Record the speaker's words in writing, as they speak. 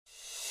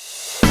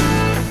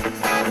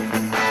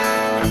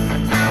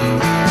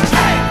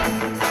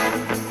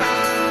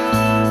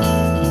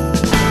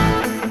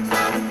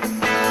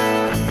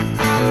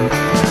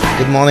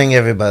morning,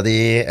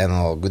 everybody, and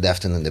or good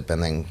afternoon,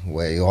 depending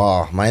where you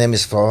are. My name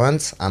is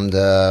Florent. I'm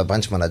the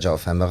branch manager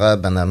of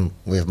Emerhub, and I'm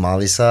with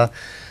Marlissa.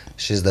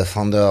 She's the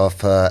founder of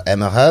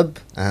Emerhub,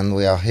 and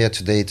we are here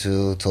today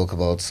to talk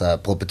about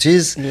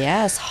properties.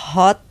 Yes,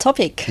 hot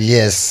topic.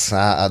 Yes,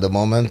 at the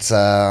moment,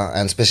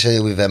 and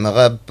especially with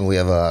Emerhub, we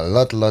have a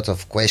lot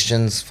of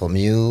questions from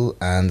you,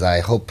 and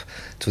I hope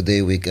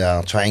today we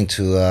are trying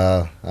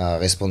to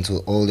respond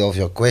to all of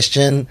your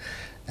questions.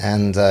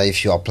 And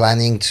if you are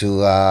planning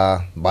to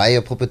buy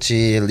a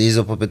property, lease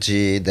a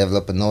property,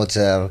 develop an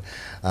hotel,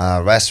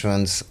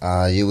 restaurants,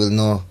 you will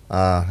know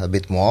a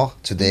bit more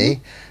today.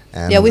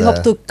 And yeah, we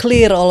hope to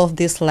clear all of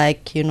this, a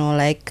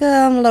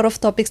lot of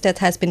topics that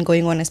has been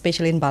going on,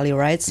 especially in Bali,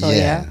 right? So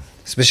yeah.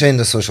 Especially in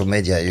the social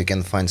media, you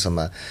can find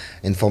some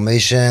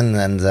information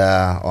and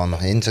on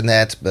the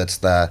internet. But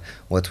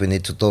what we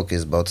need to talk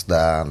is about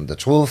the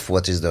truth.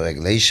 What is the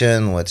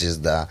regulation? What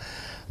is the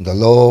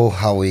law,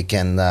 how we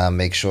can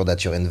make sure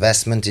that your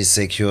investment is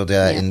secured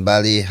in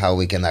Bali, how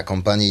we can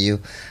accompany you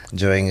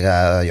during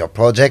your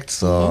project.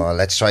 So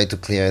let's try to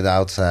clear it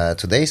out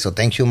today. So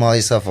thank you,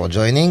 Marlissa, for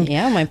joining.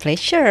 Yeah, my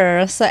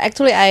pleasure. So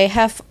actually, I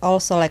have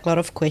also a lot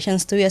of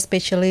questions to you,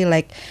 especially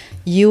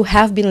you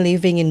have been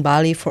living in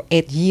Bali for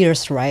 8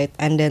 years, right?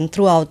 And then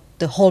throughout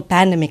the whole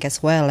pandemic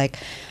as well,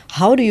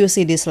 how do you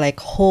see this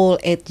whole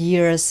 8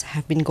 years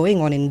have been going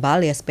on in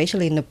Bali,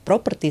 especially in the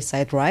property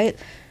side, right?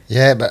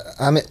 Yeah, but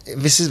I mean,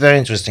 this is a very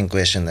interesting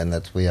question, and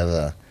that we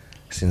have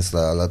since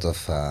a lot of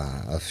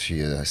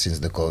since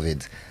the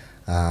COVID.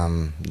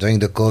 During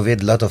the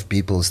COVID, a lot of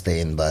people stay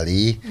in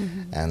Bali,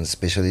 and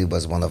especially it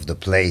was one of the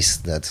place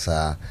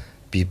that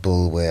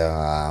people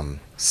were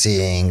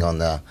seeing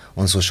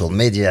on social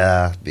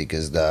media,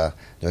 because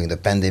during the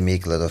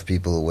pandemic, a lot of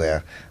people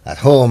were at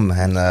home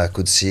and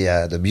could see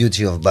the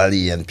beauty of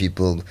Bali, and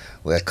people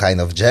were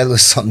kind of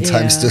jealous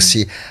sometimes to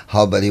see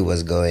how Bali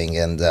was going.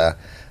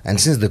 And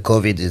since the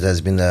COVID, it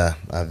has been a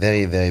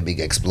very, very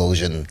big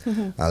explosion.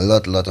 A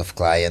lot of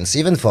clients,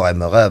 even for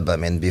Emerhub. I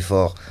mean,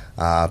 before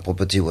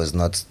property was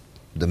not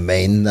the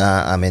main,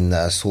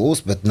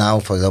 source. But now,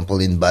 for example,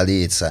 in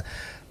Bali, it's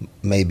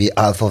maybe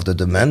half of the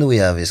demand we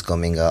have is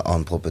coming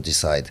on property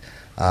side.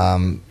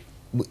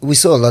 We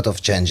saw a lot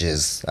of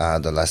changes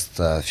the last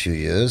few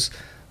years.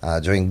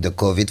 During the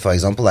COVID, for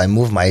example, I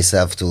moved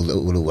myself to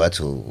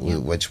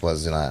Uluwatu, which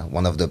was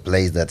one of the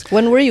places that...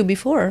 When were you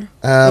before?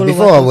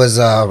 Before I was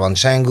around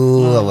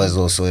Canggu, I was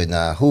also in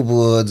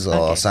Ubud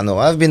or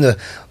Sanur. I've been a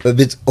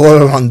bit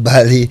all around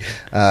Bali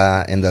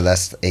in the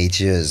last 8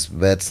 years.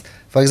 But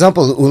for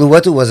example,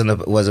 Uluwatu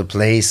was a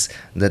place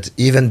that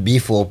even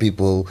before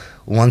people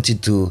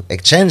wanted to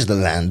exchange the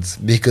land,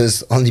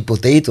 because only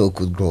potato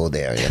could grow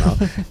there,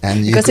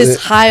 And because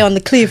it's high on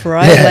the cliff,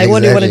 right? Yeah,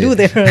 what do you want to do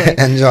there?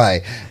 And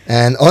dry.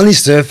 And only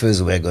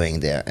surfers were going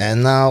there.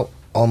 And now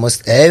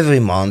almost every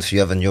month you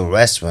have a new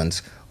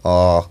restaurant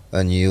or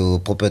a new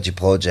property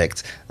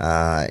project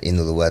in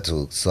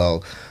Uluwatu.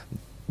 So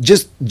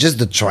just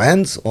the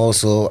trends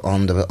also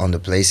on the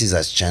places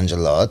has changed a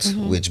lot,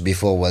 which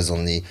before was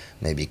only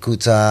maybe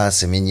Kuta,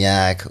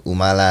 Seminyak,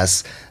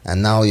 Umalas,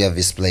 and now you have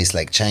this place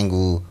like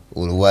Canggu,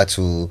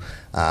 Uluwatu,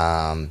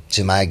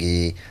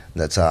 Chimagi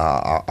that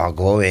are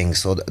growing.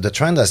 So the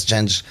trend has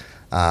changed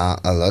a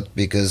lot,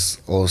 because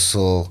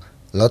also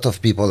a lot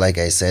of people, like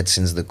I said,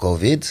 since the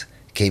COVID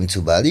came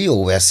to Bali,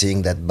 or were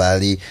seeing that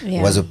Bali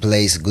was a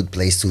good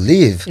place to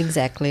live.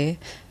 Exactly.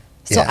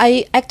 So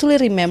I actually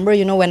remember,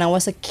 when I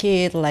was a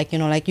kid,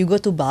 you go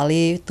to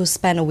Bali to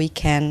spend a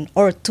weekend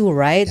or two,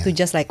 right? To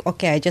just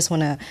I just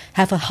want to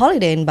have a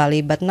holiday in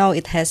Bali. But now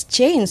it has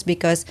changed,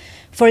 because,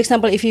 for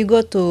example, if you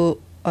go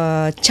to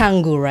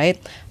Canggu, right?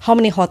 How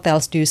many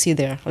hotels do you see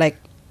there?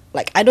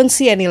 I don't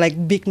see any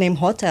big name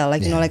hotel. I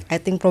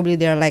think probably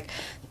there are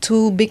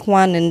 2 big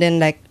one, and then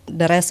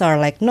the rest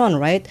are none,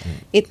 right?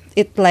 It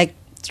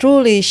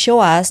truly show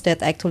us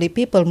that actually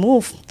people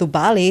move to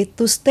Bali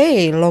to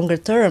stay longer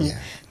term.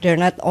 They're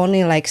not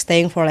only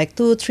staying for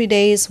 2-3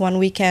 days, 1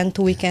 weekend,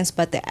 2 weekends,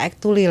 but they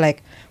actually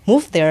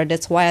move there.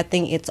 That's why I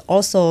think it's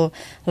also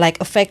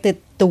affected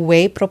the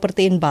way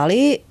property in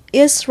Bali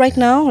is right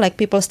now.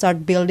 People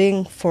start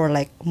building for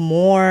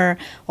more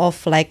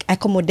of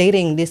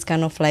accommodating this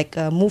kind of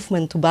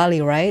movement to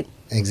Bali, right?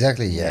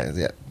 Exactly,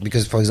 yeah.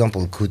 Because for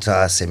example,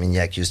 Kuta,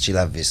 Seminyak, you still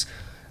have this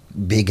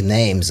big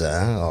names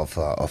of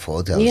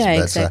hotels. Yeah,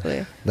 but,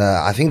 exactly.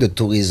 I think the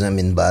tourism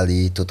in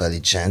Bali totally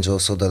changed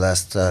also the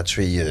last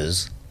 3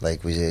 years.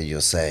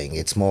 You're saying,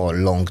 it's more a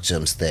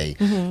long-term stay.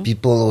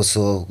 People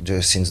also,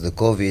 just since the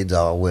COVID,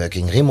 are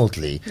working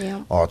remotely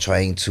or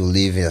trying to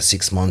live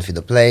 6 months in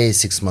a place,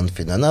 6 months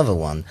in another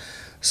one.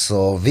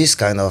 So this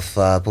kind of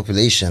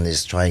population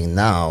is trying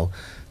now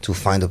to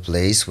find a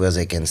place where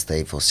they can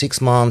stay for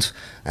 6 months.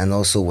 And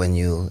also, when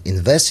you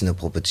invest in a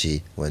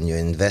property, when you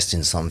invest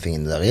in something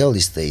in the real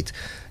estate,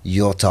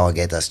 your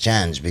target has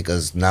changed,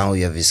 because now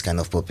you have this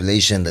kind of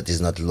population that is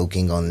not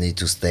looking only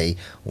to stay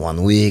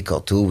 1 week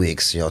or 2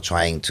 weeks. You're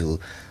trying to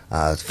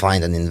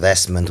find an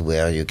investment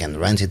where you can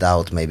rent it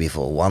out maybe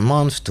for 1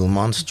 month, 2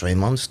 months, 3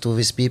 months to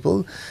these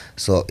people.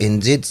 So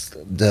indeed,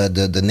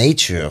 the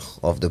nature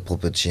of the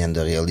property and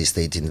the real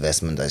estate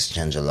investment has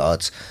changed a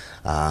lot.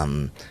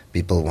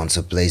 People want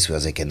a place where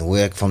they can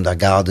work from their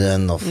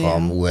garden or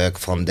work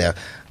from their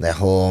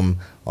home,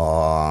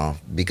 or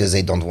because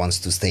they don't want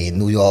to stay in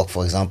New York,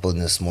 for example, in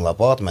a small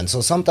apartment.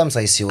 So sometimes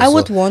I see also... I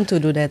would want to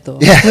do that though.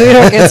 Yeah. New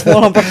York is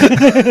small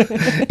apartment.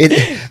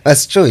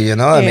 That's true, you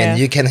know. I mean,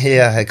 you can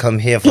come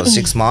here for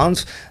 6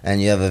 months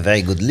and you have a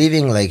very good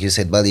living. Like you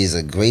said, Bali is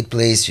a great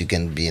place. You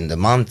can be in the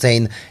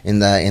mountain in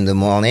the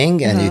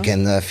morning and you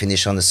can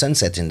finish on the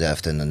sunset in the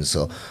afternoon.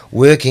 So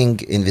working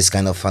in this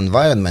kind of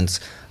environment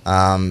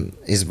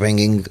is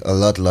bringing a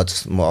lot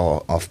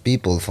more of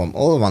people from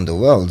all around the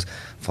world,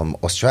 from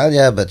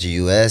Australia, but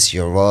US,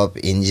 Europe,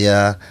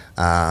 India,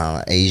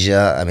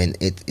 Asia. I mean,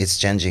 it's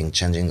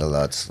changing a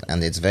lot,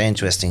 and it's very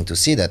interesting to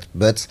see that.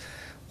 But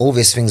all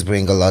these things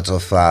bring a lot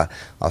of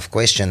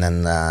question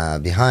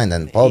and behind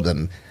and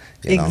problem.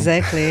 You know?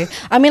 Exactly.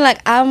 I mean,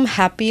 like, I'm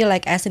happy,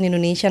 like, as an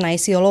Indonesian, I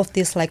see all of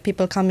this, like,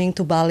 people coming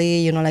to Bali,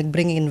 you know, like,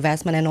 bringing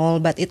investment and all,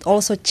 but it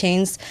also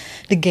changed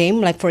the game.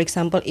 Like, for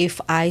example,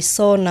 if I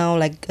saw now,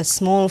 like, a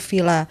small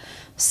villa,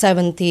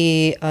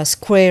 70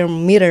 square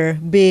meter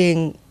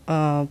being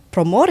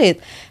promoted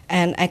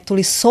and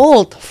actually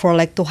sold for,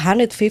 like,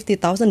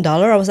 $250,000,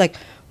 I was like,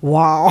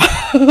 wow.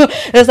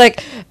 It's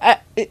like,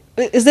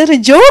 is that a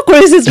joke or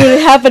is this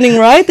really happening,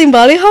 right, in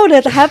Bali? How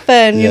that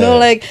happened? You know,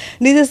 like,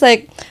 this is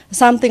like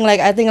something like,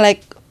 I think,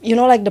 like, you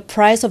know, like, the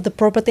price of the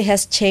property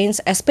has changed,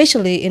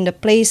 especially in the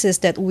places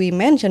that we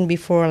mentioned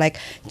before, like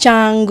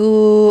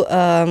Canggu,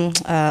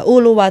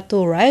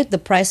 Uluwatu, right? The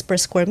price per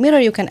square meter,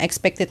 you can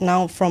expect it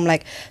now from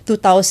like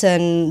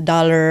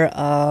 $2,000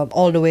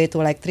 all the way to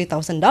like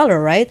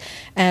 $3,000, right?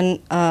 And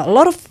a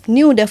lot of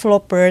new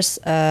developers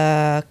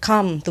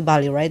come to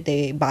Bali, right?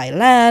 They buy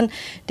land,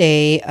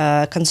 they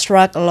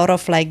construct a lot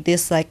of like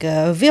this, like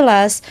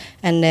villas,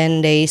 and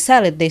then they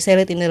sell it. They sell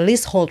it in a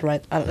leasehold,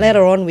 right?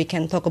 Later on, we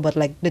can talk about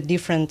like the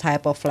different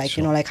type of like,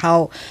 you know, like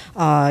how,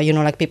 you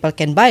know, like people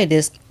can buy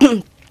this.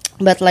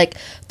 But like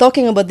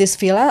talking about this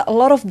villa, a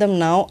lot of them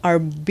now are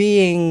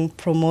being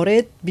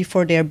promoted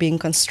before they're being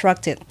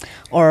constructed,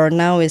 or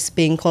now is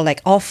being called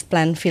like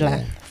off-plan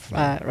villa.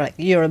 Right,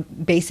 you're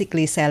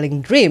basically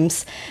selling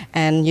dreams,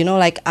 and you know,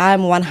 like,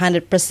 I'm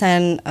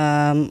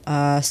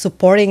 100%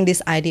 supporting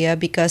this idea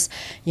because,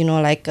 you know,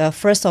 like,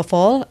 first of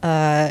all,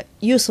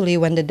 usually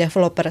when the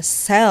developers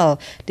sell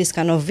this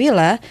kind of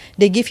villa,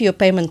 they give you a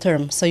payment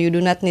term, so you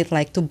do not need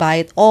like to buy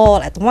it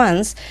all at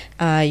once.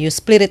 You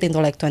split it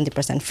into like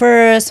 20%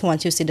 first.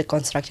 Once you see the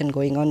construction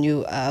going on,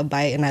 you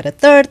buy another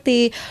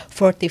 30,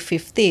 40,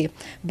 50.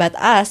 But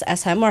us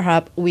as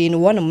Emerhub, we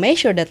want to make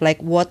sure that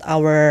like what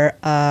the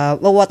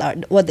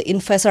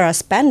investors are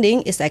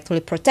spending is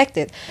actually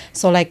protected.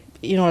 So like,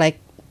 you know, like,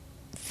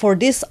 for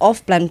this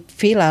off-plan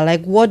villa,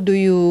 like, what do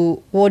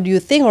you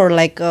think, or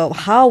like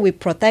how we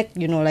protect,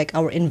 you know, like,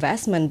 our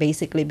investment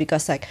basically,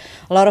 because like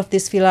a lot of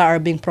these villa are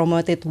being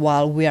promoted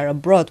while we are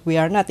abroad. We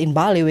are not in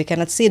Bali. We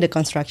cannot see the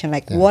construction.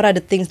 Like, what are the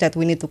things that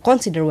we need to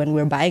consider when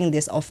we're buying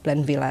these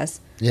off-plan villas?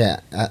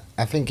 Yeah,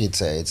 I think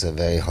it's a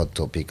very hot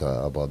topic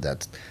about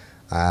that.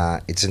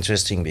 It's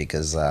interesting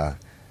because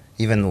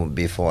even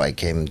before I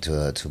came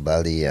to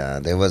Bali,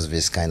 there was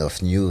this kind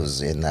of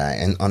news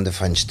on the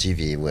French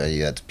TV where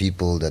you had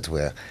people that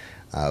were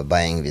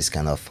buying this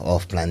kind of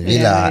off-plan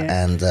villa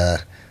and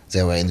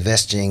they were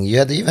investing. You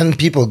had even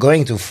people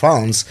going to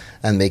France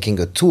and making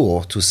a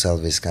tour to sell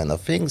this kind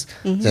of things.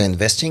 They're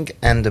investing,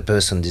 and the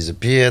person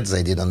disappeared.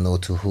 They didn't know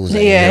to who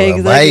they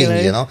were buying,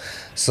 right? You know.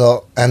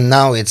 So, and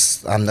now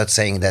I'm not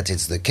saying that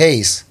it's the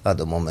case at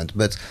the moment,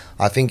 but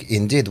I think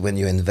indeed when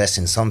you invest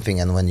in something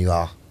and when you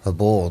are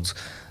abroad,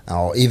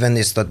 or even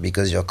it's not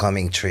because you're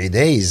coming 3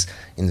 days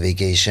in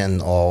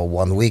vacation or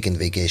 1 week in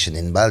vacation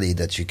in Bali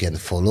that you can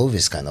follow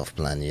this kind of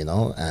plan, you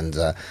know, and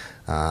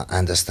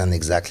understand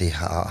exactly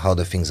how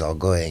the things are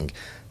going.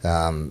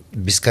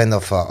 This kind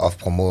of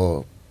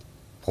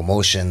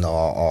promotion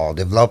or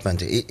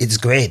development, it's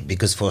great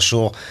because for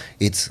sure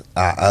it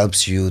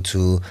helps you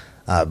to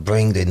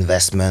bring the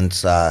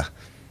investment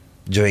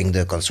during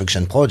the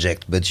construction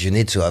project, but you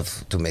need to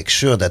make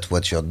sure that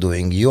what you're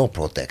doing, you're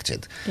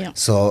protected. Yeah.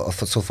 So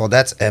for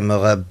that,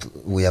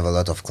 Emerhub, we have a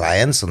lot of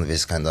clients on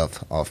this kind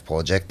of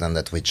project, and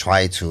that we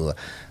try to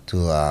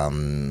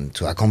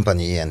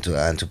accompany and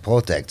to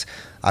protect.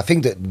 I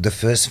think that the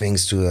first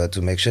things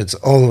to make sure, it's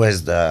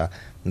always the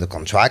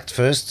contract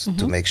first,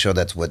 to make sure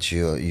that what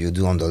you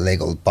do on the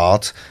legal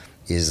part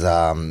is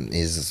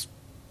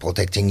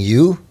protecting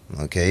you,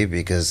 okay?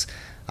 Because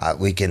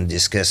we can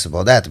discuss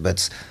about that,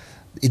 but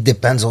it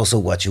depends also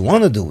what you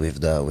want to do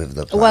with the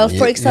plan. Well,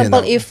 for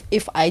example, you know,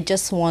 if I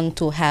just want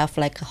to have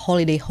like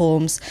holiday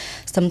homes,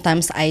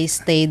 sometimes I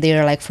stay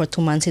there like for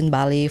 2 months in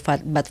Bali,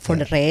 but for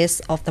the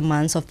rest of the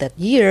months of that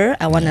year,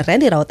 I want to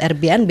rent it out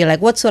Airbnb.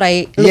 Like, what should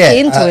I look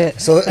into it?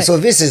 So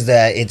this is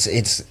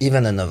it's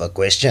even another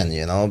question,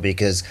 you know,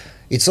 because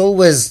it's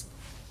always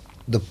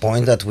the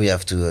point that we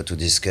have to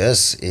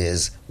discuss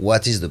is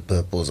what is the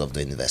purpose of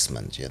the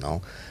investment, you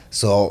know?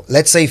 So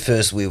let's say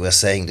first we were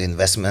saying the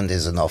investment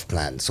is an off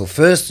plan. So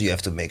first you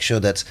have to make sure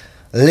that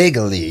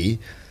legally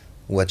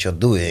what you're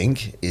doing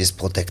is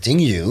protecting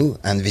you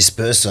and this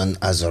person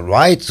has a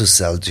right to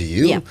sell to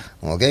you. Yeah.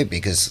 Okay,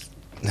 because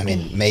I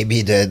mean,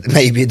 maybe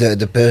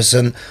the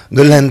person,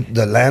 the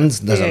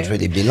land doesn't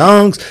really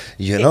belong,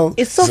 you know.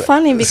 It's so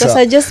funny because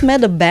I just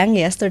met a bank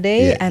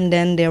yesterday, Yeah. and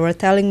then they were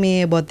telling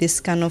me about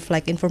this kind of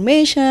like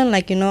information,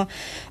 like, you know,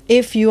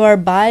 if you are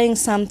buying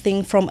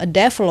something from a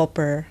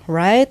developer,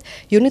 right,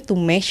 you need to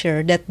make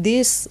sure that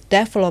this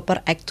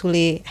developer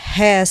actually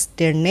has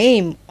their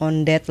name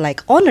on that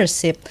like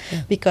ownership,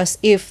 because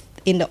if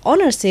in the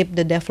ownership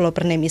the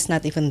developer name is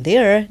not even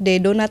there, they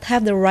do not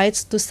have the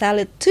rights to sell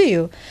it to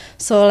you.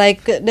 So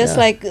like that's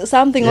like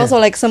something also,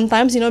 like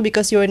sometimes, you know,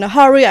 because you're in a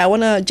hurry, I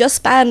want to just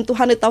spend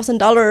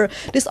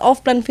 $200,000, this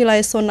off-plan villa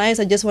is so nice,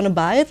 I just want to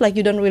buy it, like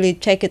you don't really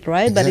check it,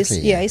 right? But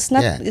it's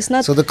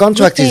not so the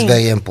contract good is thing.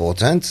 very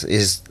important,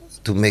 is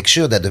to make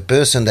sure that the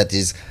person that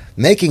is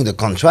making the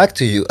contract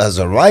to you has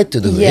a right to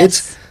do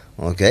Yes.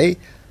 it. Okay,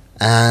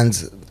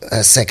 and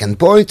a second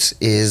point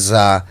is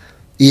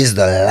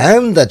the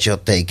land that you're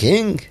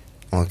taking,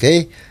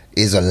 okay,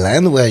 is a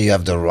land where you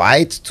have the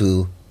right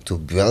to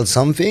build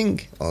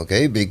something,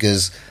 okay,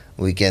 because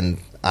we can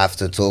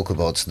after talk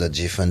about the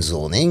different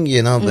zoning,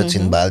 you know, but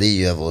in Bali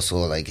you have also,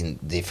 like in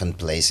different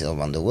places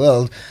around the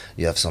world,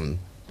 you have some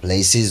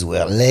places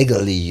where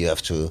legally you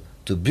have to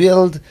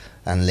build,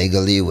 and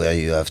legally where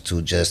you have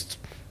to just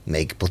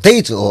make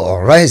potato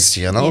or rice,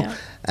 you know. Yeah.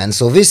 And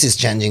so this is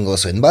changing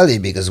also in Bali,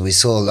 because we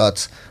saw a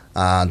lot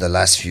the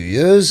last few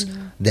years,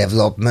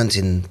 development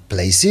in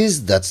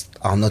places that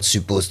are not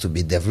supposed to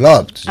be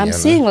developed. I'm you know?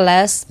 seeing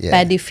less Yeah.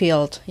 paddy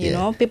field. You Yeah.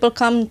 know, people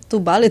come to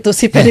Bali to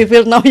see paddy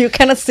field. Now you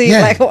cannot see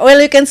Yeah. like, well,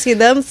 you can see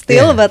them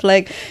still, Yeah. but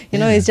like, you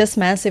know, it's just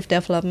massive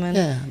development.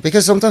 Yeah,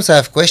 because sometimes I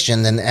have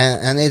questions,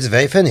 and it's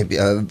very funny.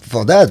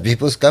 For that,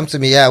 people come to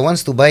me, I want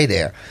to buy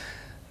there.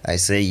 I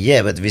say,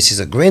 yeah, but this is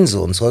a green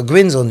zone. So a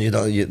green zone, you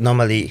know, you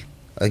normally,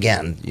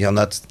 again,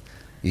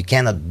 you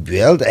cannot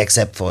build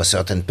except for a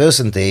certain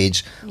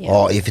percentage,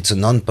 or if it's a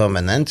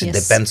non-permanent, it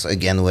Yes. depends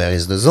again where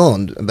is the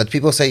zone. But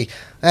people say,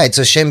 it's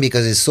a shame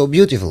because it's so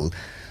beautiful.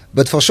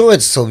 But for sure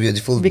it's so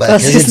beautiful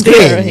Because because it's it's green,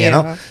 there, you yeah.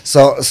 know.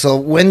 So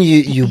when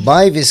you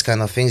buy these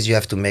kind of things, you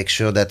have to make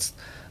sure that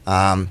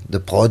the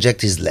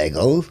project is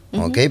legal,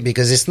 okay?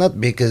 Because it's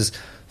not because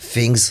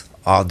things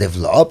are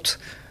developed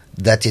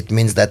that it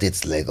means that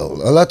it's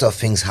legal. A lot of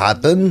things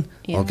happen,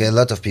 okay? A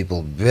lot of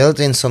people build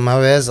in some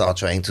areas, are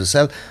trying to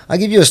sell. I'll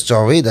give you a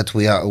story that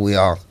we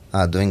are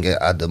doing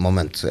at the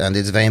moment, and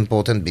it's very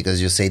important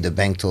because you say the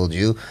bank told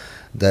you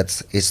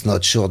that it's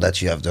not sure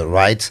that you have the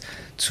right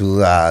to,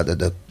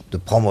 the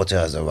promoter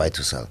has the right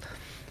to sell.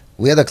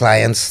 We had a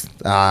client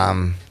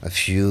a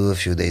few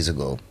days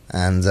ago,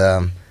 and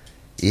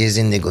he is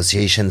in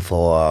negotiation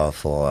for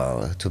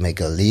to make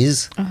a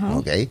lease,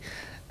 okay?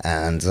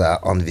 And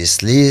on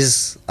this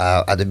lease,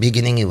 at the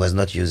beginning, he was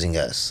not using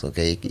us.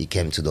 Okay, he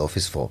came to the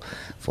office for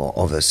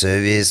other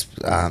service,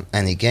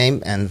 and he came.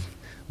 And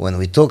when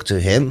we talked to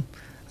him,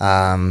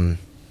 I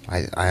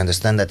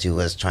understand that he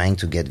was trying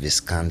to get this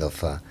kind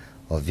of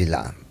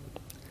villa.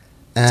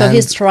 So And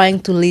he's trying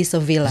to lease a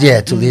villa.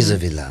 yeah, to lease a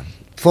villa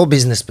for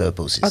business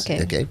purposes.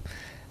 Okay.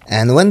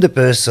 And when the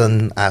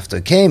person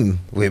after came,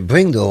 we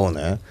bring the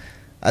owner.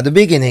 At the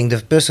beginning,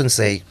 the person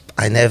say,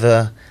 "I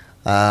never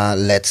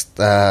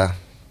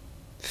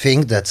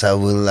think that I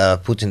will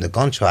put in the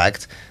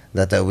contract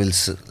that I will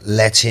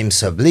let him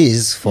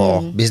sublease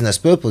for business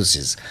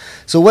purposes."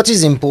 So what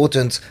is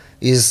important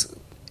is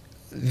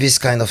this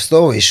kind of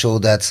story show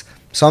that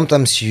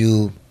sometimes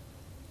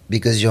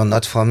because you're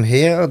not from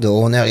here, the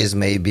owner is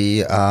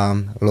maybe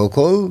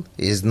local,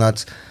 is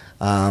not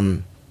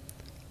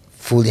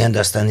fully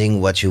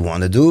understanding what you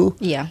want to do.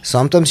 Yeah.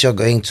 Sometimes you're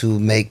going to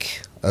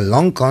make a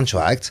long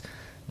contract,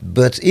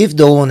 but if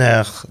the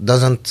owner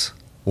doesn't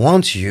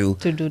want you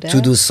To do that.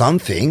 to do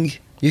something,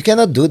 you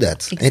cannot do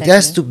that. It Exactly.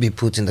 has to be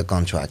put in the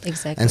contract.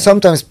 Exactly. And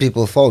sometimes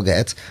people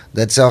forget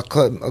that they are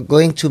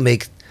going to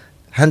make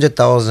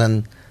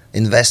 100,000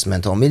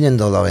 investment or $1 million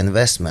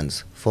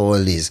investment for a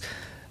lease.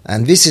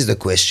 And this is the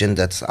question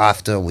that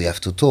after we have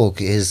to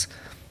talk is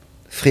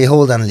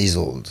freehold and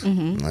leasehold.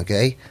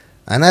 Okay,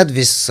 and I had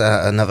this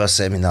another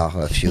seminar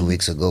a few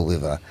weeks ago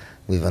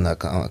with another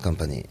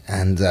company,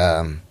 and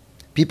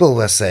people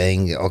were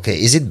saying, okay,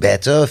 is it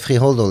better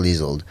freehold or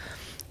leasehold?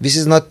 This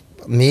is not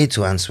me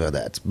to answer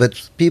that,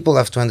 but people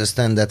have to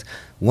understand that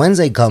when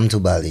they come to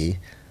Bali,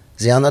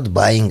 they are not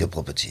buying a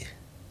property.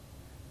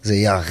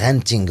 They are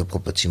renting a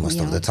property most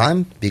of the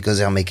time because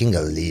they are making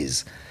a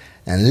lease.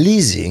 And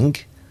leasing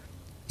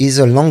is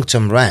a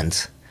long-term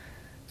rent,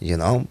 you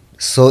know.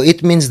 So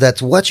it means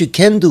that what you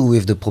can do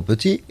with the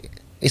property,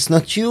 it's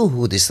not you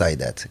who decide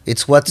that.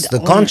 It's what the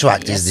owner,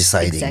 contract yes, is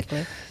deciding.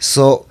 exactly.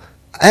 So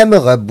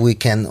Emerhub, we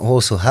can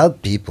also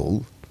help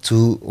people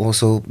to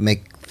also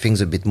make things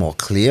a bit more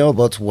clear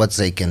about what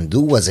they can do,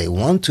 what they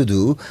want to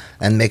do,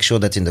 and make sure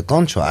that in the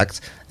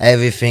contract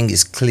everything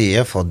is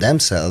clear for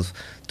themselves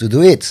to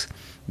do it.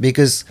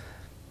 Because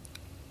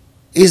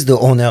is the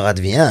owner at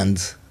the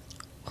end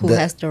who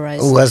has the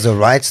rights? Who has the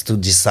rights to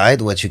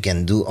decide what you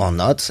can do or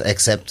not,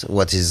 except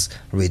what is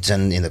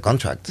written in the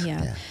contract.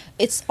 Yeah.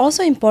 It's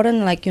also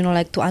important, like, you know,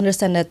 like to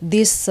understand that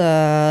this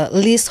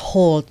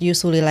leasehold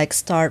usually like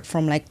start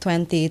from like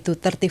 20 to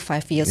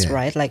 35 years,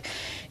 right? Like,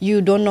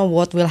 you don't know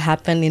what will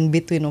happen in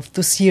between of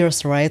those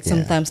years, right?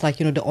 Sometimes, like,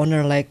 you know, the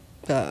owner like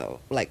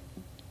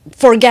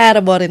forget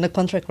about in the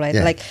contract, right?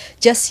 Like,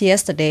 just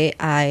yesterday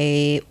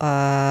I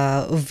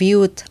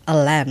viewed a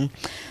land,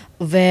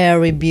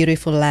 very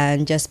beautiful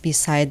land just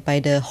beside by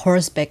the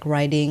horseback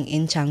riding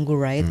in Canggu,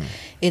 right?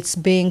 It's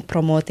being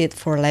promoted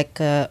for like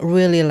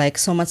really like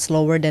so much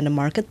lower than the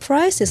market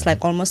price. It's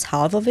like almost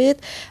half of it.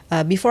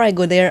 Before I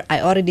go there, I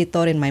already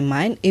thought in my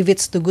mind, if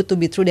it's too good to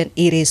be true, then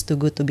it is too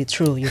good to be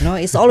true. You know,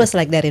 it's always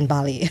like that in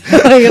Bali.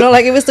 You know,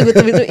 like if it's too good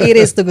to be true, it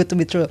is too good to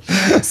be true.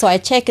 So I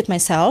check it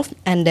myself,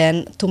 and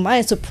then to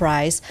my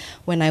surprise,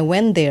 when I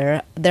went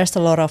there, there's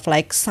a lot of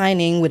like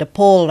signing with a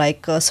pole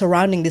like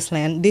surrounding this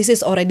land. This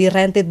is already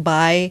rented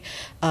by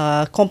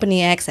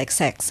company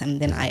XXX. And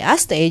then I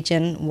asked the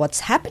agent what's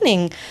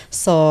happening.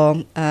 So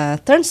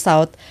turns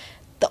out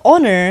the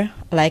owner,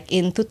 like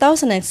in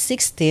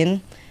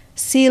 2016,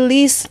 she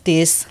leased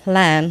this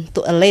land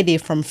to a lady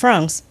from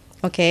France,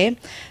 okay,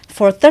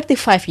 for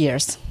 35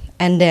 years.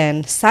 And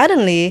then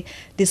suddenly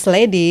this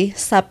lady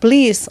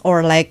sublease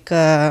or like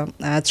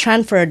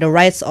transfer the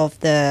rights of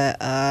the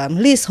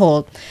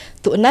leasehold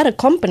to another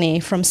company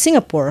from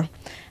Singapore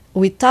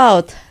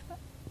without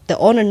the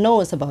owner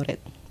knows about it.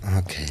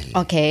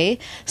 Okay.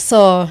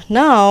 So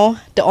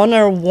now the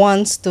owner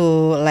wants to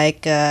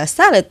like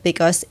sell it,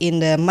 because in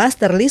the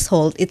master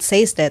leasehold it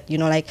says that, you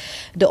know, like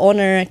the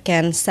owner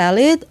can sell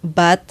it,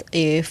 but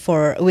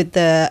with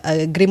the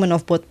agreement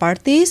of both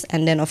parties,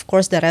 and then of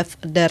course the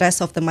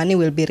rest of the money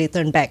will be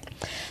returned back.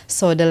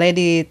 So the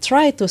lady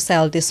tried to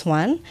sell this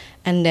one,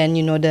 and then,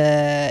 you know,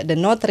 the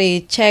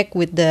notary check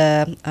with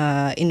the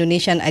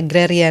Indonesian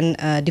agrarian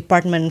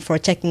department for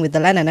checking with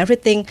the land, and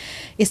everything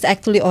is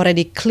actually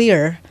already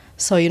clear.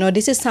 So, you know,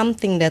 this is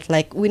something that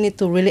like we need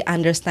to really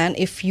understand.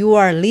 If you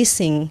are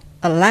leasing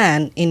a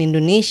land in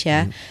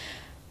Indonesia,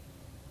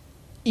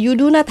 you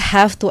do not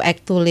have to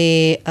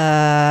actually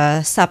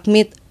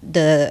submit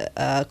the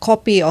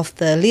copy of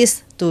the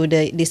lease to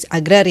this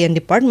agrarian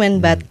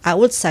department, but I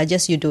would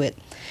suggest you do it.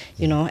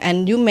 You know,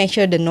 and you make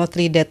sure the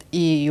notary that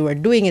you are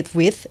doing it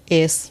with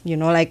is, you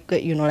know,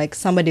 like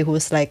somebody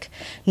who's like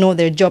know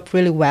their job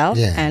really well.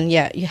 And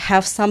you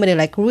have somebody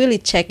like really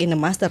check in the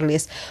master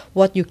list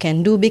what you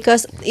can do,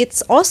 because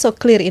it's also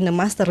clear in the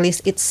master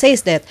list. It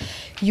says that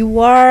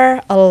you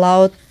are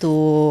allowed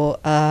to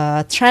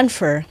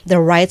transfer the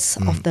rights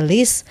of the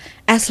lease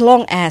as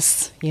long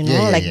as, you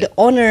know, the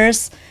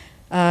owners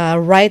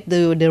write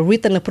the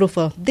written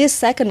approval. This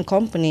second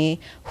company,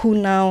 who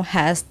now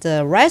has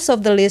the rights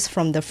of the lease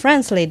from the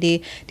French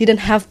lady, didn't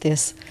have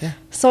this.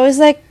 So it's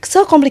like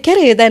so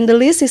complicated, and the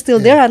lease is still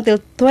there until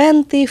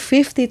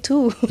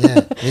 2052.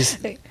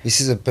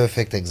 This is a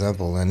perfect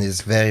example, and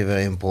it's very,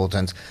 very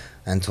important,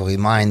 and to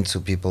remind to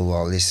people who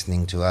are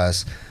listening to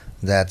us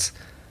that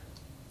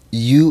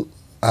you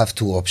have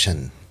two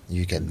options.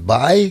 You can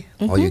buy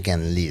or you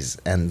can lease.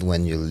 And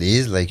when you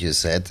lease, like you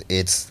said,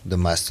 it's the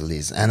master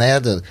lease. And I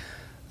had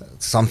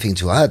something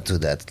to add to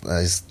that.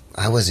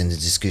 I was in a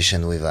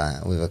discussion with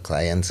a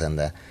client, and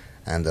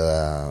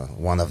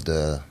one of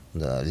the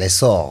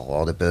lessor,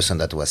 or the person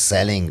that was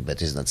selling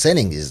but is not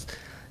selling, is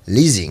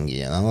leasing,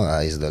 you know,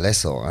 is the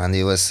lessor. And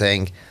he was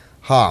saying,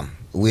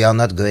 we are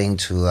not going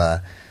to,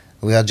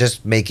 we are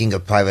just making a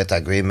private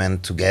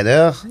agreement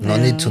together, no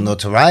need to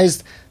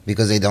notarize,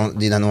 because they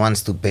didn't want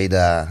to pay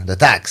the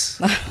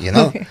tax, you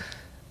know.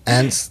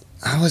 And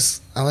I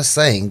was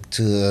saying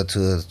to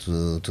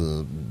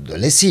the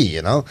lessee,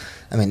 you know,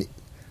 I mean,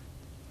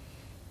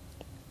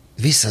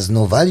 this has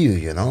no value,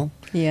 you know.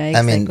 Exactly.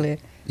 I mean,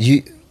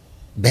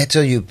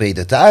 better you pay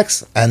the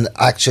tax, and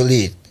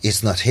actually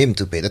it's not him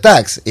to pay the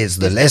tax, it's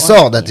the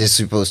lessor that is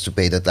supposed to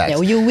pay the tax.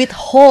 You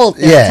withhold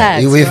the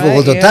tax. You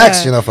withhold the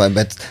tax, you know,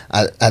 but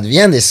at the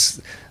end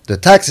the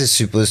tax is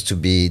supposed to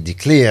be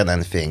declared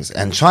and things,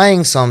 and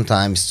trying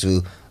sometimes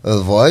to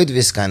avoid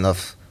this kind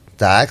of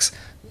tax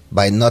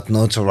by not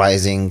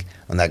notarizing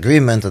an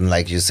agreement, and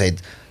like you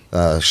said,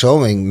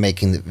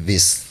 making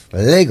this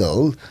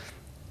legal,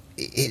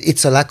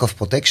 it's a lack of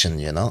protection,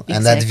 you know. Exactly.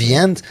 And at the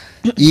end,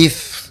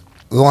 if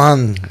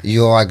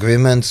your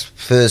agreement,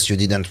 first you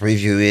didn't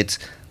review it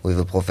with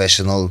a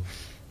professional,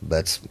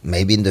 but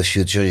maybe in the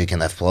future you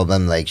can have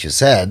problem, like you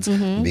said,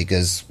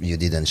 because you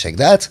didn't check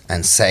that.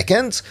 And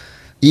second,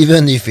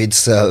 even if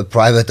it's a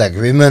private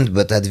agreement,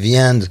 but at the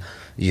end,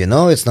 you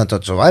know, it's not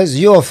authorized,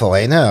 you're a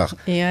foreigner.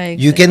 Exactly.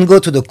 You can go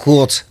to the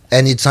court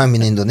anytime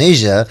in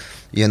Indonesia,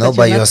 you know,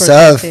 by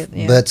yourself.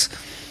 But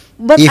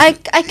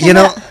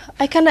I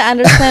I kind of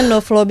understand, no,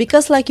 Flo,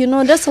 because like, you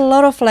know, there's a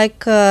lot of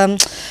like,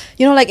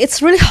 you know, like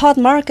it's really hot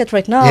market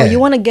right now. You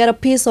want to get a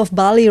piece of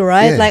Bali,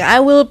 right? Like I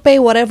will pay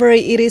whatever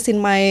it is in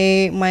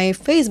my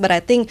face, but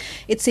I think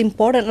it's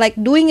important.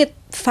 Like doing it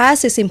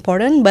fast is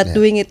important, but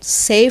doing it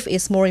safe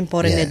is more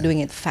important than doing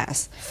it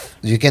fast.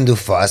 You can do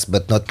fast,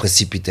 but not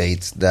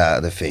precipitate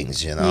the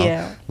things, you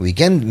know. We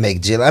can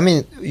make deal. I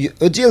mean,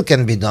 a deal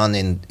can be done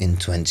in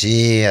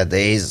 20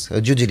 days.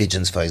 A due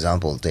diligence, for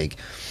example, take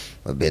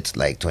a bit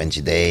like 20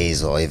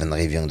 days, or even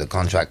reviewing the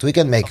contract. We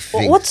can make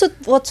things.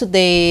 What should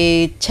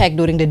they check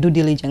during the due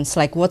diligence?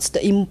 Like, what's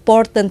the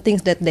important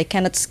things that they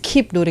cannot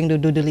skip during the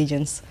due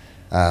diligence?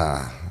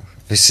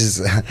 This is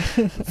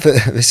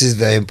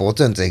very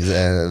important.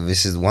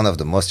 This is one of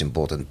the most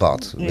important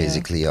parts,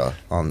 basically,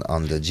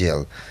 on the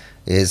deal.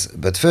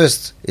 But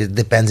first, it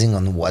depending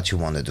on what you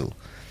want to do.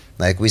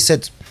 Like we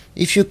said,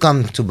 if you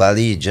come to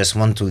Bali, just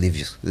want to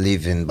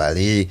live in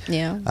Bali,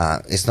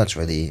 it's not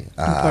really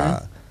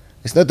important.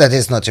 It's not that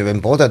it's not very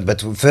important,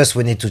 but first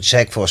we need to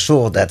check for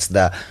sure that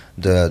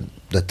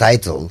the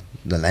title,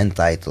 the land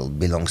title,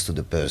 belongs to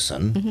the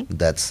person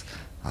that's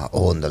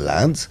own the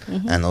land,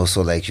 and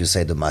also, like you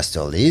say, the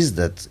master lease.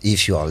 That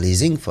if you are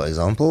leasing, for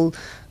example,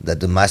 that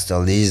the master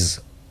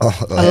lease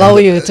allow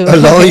you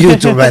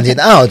to rent it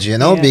out, you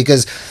know,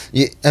 because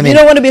I mean, you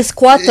don't want to be a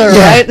squatter,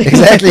 right?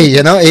 Exactly.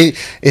 You know,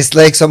 it's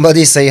like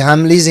somebody say,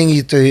 I'm leasing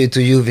you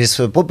to you this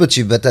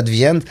property, but at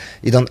the end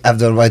you don't have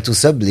the right to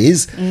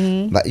sublease.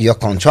 But your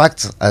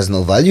contract has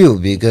no value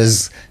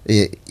because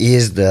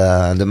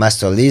the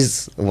master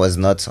lease was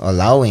not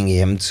allowing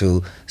him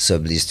to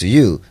sublease to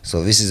you.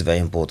 So this is very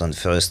important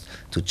first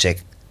to check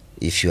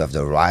if you have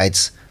the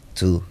rights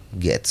to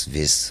get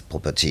this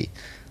property.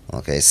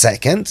 Okay.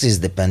 Second is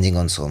depending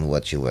on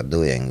what you were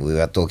doing. We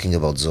were talking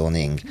about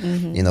zoning,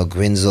 you know,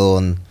 green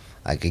zone,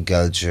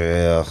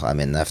 agriculture. I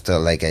mean, after,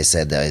 like I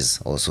said, there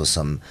is also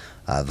some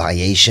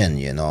variation,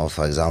 you know.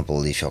 For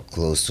example, if you're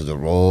close to the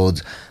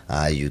road,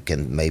 you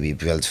can maybe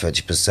build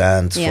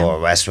 30% for a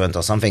restaurant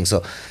or something.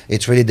 So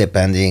it's really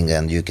depending,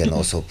 and you can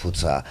also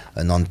put a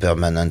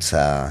non-permanent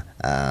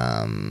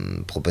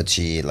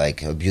property,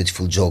 like a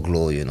beautiful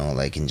joglo, you know,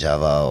 like in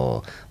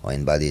Java or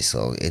in Bali.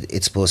 So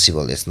it's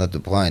possible. It's not the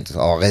point.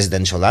 Or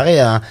residential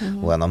area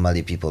where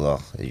normally people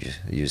are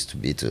used to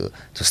be to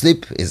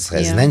sleep is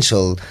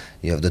residential.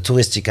 You have the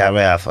touristic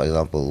area, for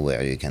example,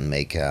 where you can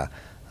make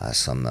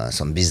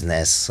some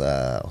business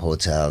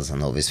hotels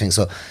and all these things.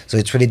 So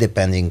it's really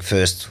depending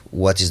first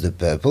what is the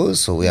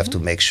purpose. So we have to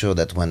make sure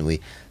that when we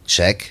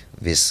check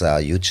this,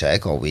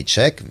 we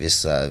check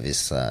this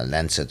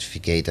land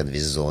certificate and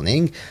this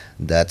zoning,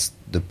 that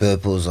the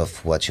purpose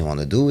of what you want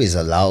to do is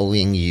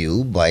allowing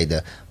you by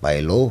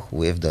law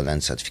with the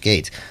land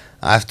certificate.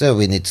 After,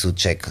 we need to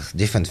check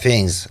different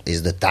things.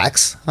 Is the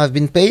tax have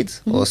been paid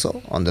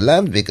also on the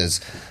land?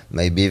 Because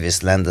maybe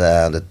this land,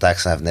 the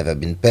tax have never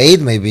been paid.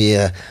 Maybe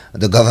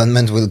the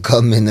government will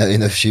come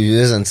in a few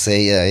years and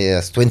say,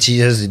 yes, 20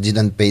 years you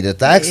didn't pay the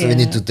tax. We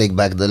need to take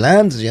back the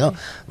land. You know,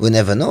 we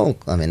never know.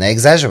 I mean, I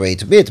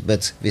exaggerate a bit,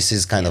 but this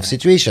is kind of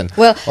situation.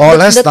 Well,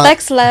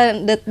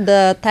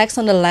 the tax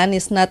on the land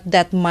is not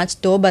that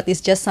much though, but it's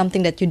just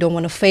something that you don't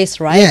want to face,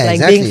 right? Yeah, like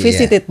exactly, being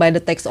visited by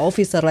the tax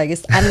officer, like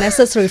it's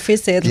unnecessary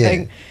visit.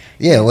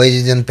 Why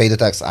you didn't pay the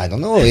tax? I don't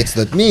know. It's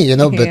not me, you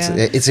know. But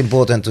it's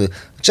important to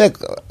check.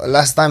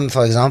 Last time,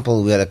 for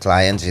example, we had a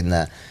client in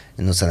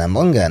Nusa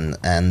Lembongan,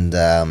 and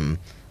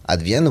at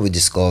the end we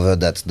discovered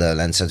that the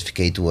land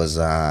certificate was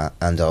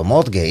under a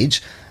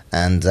mortgage,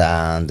 and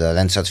the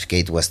land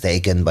certificate was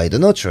taken by the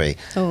notary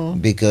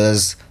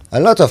because a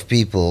lot of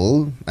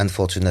people,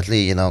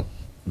 unfortunately, you know,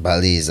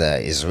 Bali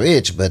is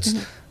rich, but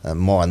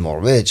more and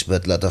more rich,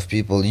 but a lot of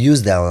people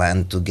use their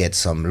land to get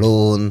some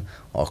loan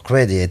or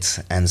credit,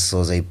 and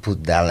so they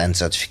put their land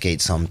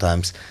certificate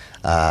sometimes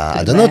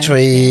at the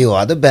notary or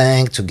at the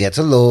bank to get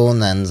a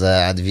loan, and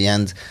at the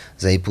end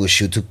they push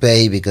you to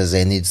pay because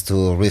they need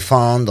to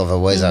refund,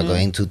 otherwise they're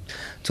going to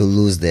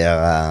lose their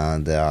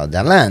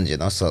land, you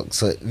know. So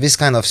this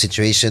kind of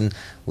situation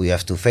we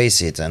have to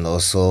face it, and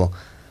also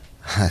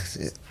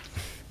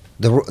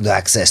the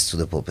access to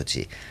the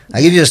property.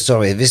 I give you a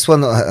story. This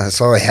one,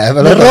 sorry, I have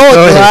a lot of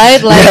stories. Right?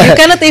 Like you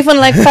cannot even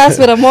like pass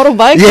with a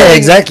motorbike. Yeah,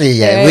 exactly.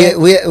 Yeah,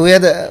 we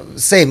had a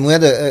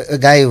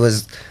guy who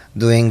was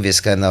doing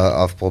this kind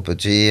of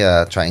property,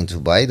 trying to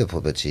buy the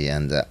property,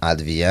 and at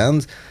the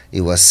end he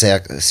was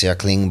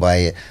circling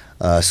by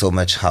so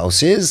much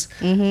houses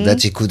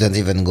that he couldn't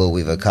even go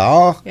with a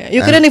car.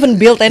 You couldn't even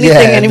build anything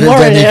anymore.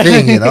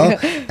 You know.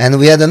 And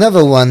we had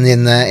another one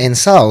in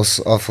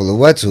south of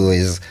Uluwatu.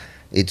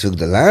 He took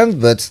the land,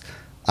 but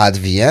at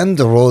the end,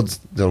 the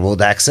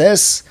road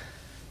access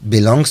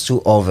belongs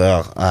to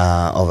other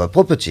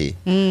property.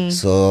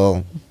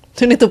 So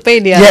you need to pay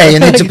the you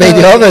need to pay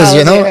the others.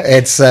 You know,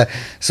 it's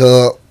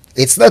so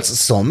it's not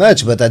so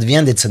much, but at the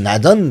end it's an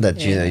add-on that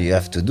you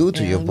have to do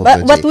to your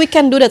property. But we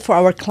can do that for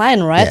our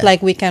client, right? Yeah.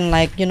 Like we can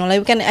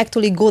we can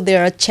actually go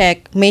there, check,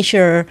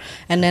 measure,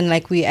 and then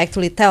like we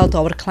actually tell to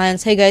our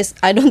clients, hey guys,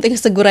 I don't think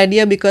it's a good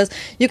idea because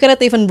you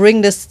cannot even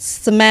bring this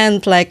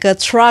cement like a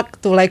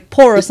truck to like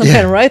pour or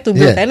something, right? To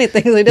build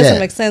anything, so it doesn't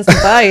make sense to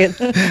buy it.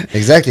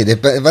 Exactly.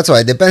 That's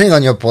why, depending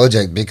on your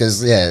project,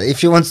 because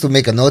if you want to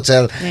make an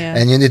hotel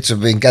and you need to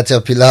bring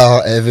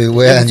caterpillar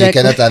everywhere and you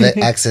cannot have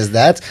access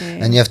that,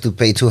 and you have to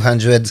pay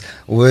 200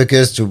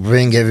 workers to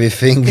bring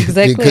everything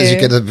because you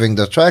cannot bring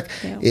the truck,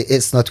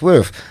 it's not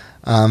worth.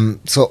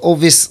 So all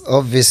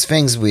these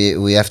things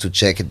we have to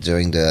check it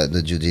during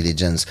the due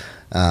diligence.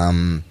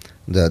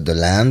 The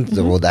land,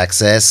 the road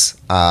access,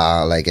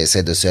 like I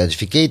said, the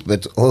certificate,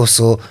 but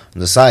also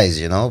the size,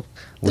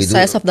 The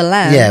size of the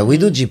land. Yeah, we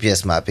do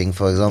GPS mapping,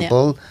 for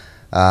example.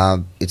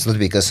 It's not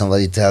because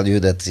somebody tell you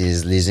that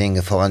he's leasing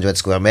a 400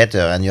 square meter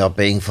and you're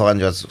paying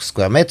 400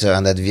 square meter,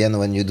 and at the end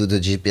when you do the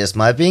GPS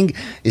mapping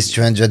it's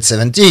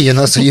 370,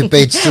 so you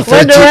pay 230.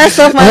 Where the rest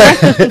of my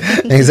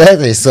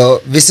Exactly. So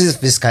this is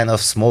this kind of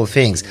small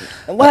things.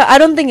 Well, I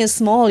don't think it's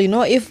small,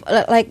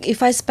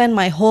 if I spend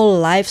my whole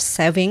life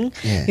saving,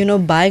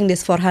 buying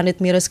this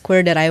 400 meter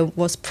square that I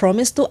was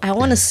promised to, I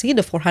want to see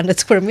the 400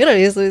 square meter.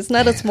 It's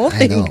not a small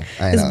thing. I know.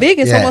 It's big.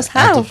 It's almost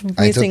half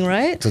missing,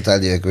 right?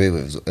 Totally agree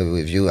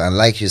with you. And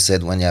like you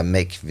said, when you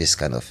make this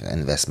kind of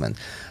investment,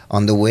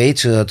 on the way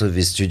to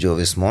the studio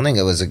this morning,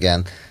 I was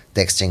again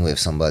texting with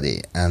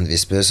somebody, and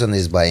this person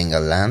is buying a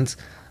land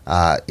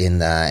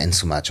in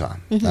Sumatra,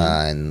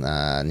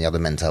 near the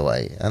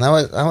Mentawai, and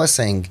I was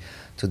saying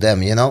to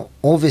them,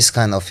 all this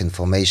kind of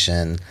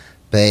information,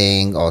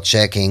 paying or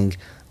checking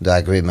the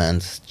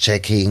agreement,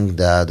 checking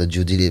the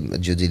due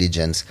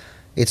diligence.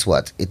 It's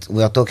what?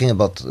 We are talking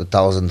about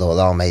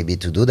 $1,000 maybe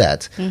to do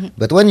that.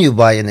 But when you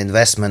buy an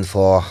investment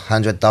for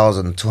 $100,000,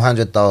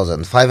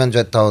 $200,000,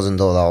 $500,000,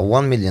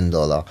 $1 million,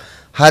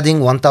 adding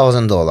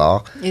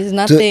 $1,000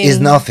 is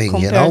nothing.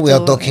 We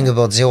are talking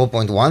about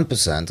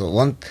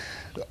 0.1%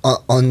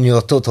 on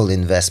your total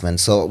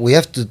investment. So we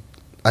have to,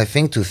 I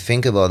think, to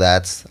think about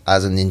that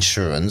as an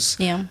insurance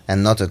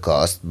and not a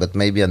cost, but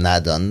maybe an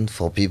add-on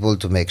for people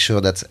to make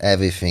sure that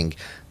everything,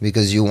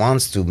 because you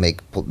want to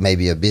make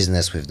maybe a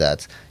business with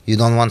that. You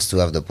don't want to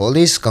have the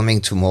police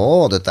coming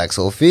tomorrow, or the tax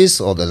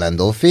office or the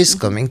land office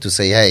coming to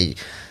say, hey,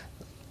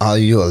 are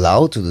you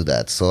allowed to do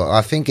that? So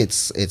I think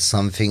it's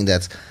something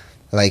that,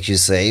 like you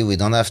say, we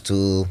don't have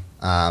to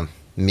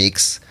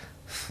mix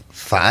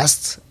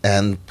fast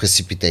and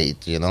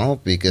precipitate,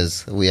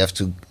 because we have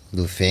to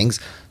do things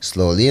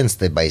slowly and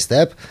step by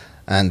step.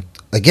 And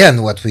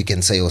again, what we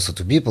can say also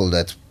to people,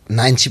 that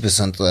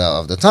 90%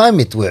 of the time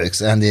it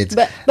works, and it's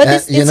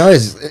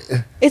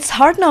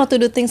hard now to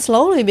do things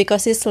slowly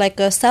because it's like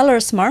a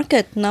seller's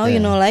market now.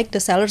 Like the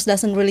sellers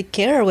doesn't really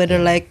care whether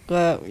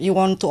you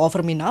want to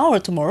offer me now or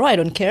tomorrow. I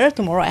don't care.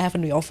 Tomorrow I have a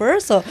new offer.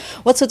 So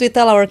what should we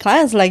tell our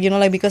clients?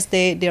 Because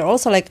they're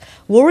also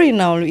worried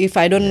now. If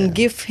I don't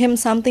give him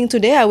something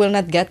today, I will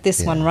not get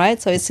this one,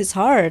 right? So it's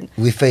hard.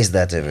 We face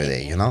that every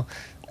day.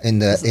 In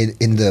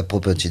the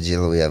property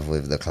deal we have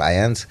with the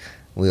client,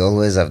 we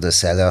always have the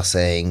seller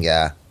saying,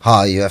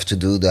 you have to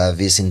do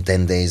this in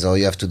 10 days, or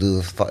you have to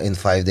do in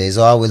 5 days,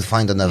 or I will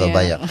find another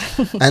buyer.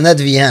 And at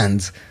the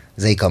end,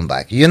 they come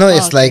back.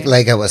 It's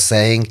like I was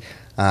saying,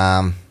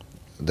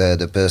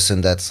 the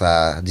person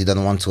that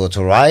didn't want to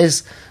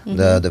authorize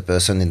the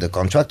person in the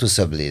contract to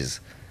sublease.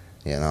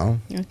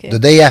 The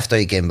day after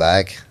he came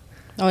back.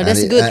 Oh,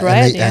 that's good,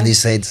 right? And he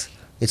said,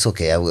 it's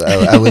okay, I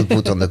will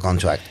put on the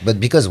contract. But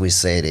because we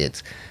said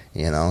it,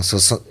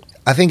 so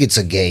I think it's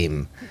a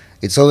game.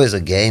 It's always a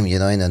game, in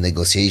a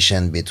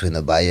negotiation between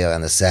a buyer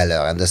and a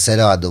seller. And the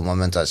seller at the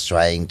moment is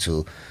trying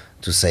to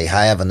say,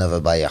 I have another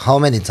buyer. How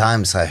many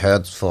times I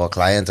heard for a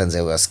client and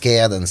they were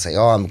scared and say,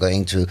 I'm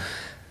going to...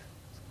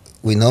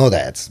 We know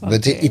that. Okay.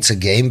 But it's a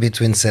game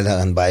between seller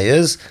and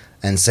buyers.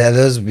 And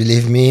sellers,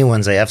 believe me,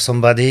 when they have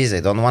somebody, they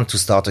don't want to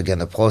start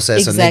again a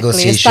process, a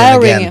negotiation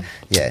again.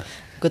 Yeah.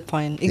 Good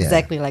point.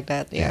 Exactly like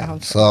that. Yeah.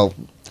 So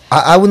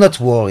I would not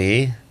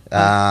worry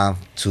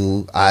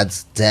to add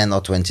 10 or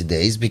 20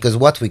 days, because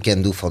what we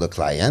can do for the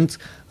client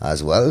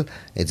as well,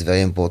 it's very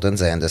important,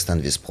 I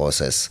understand this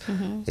process,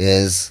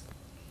 is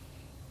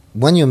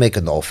when you make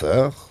an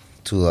offer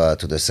to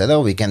the seller,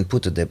 we can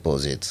put a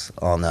deposit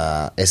on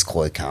an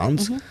escrow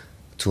account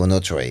to a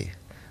notary.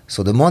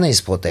 So the money is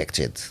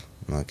protected.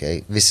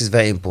 Okay, this is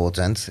very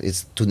important.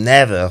 It's to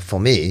never, for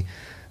me,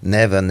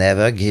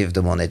 never give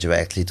the money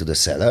directly to the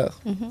seller.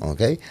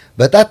 Okay,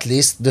 but at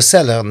least the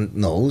seller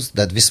knows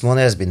that this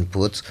money has been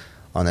put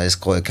on an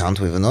escrow account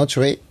with a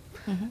notary,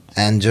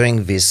 and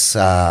during this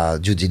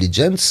due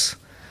diligence,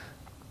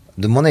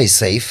 the money is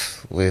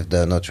safe with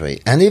the notary.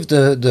 And if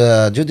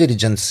the due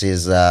diligence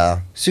is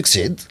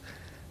succeed,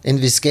 in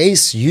this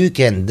case, you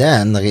can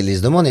then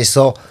release the money.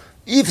 So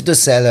if the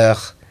seller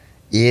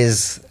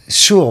is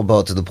sure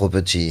about the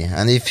property,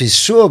 and if he's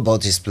sure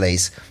about his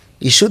place,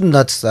 he should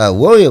not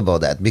worry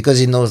about that, because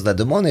he knows that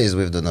the money is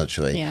with the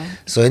notary.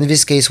 So in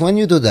this case, when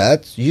you do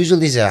that,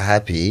 usually they're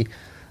happy,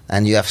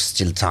 and you have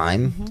still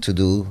time to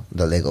do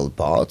the legal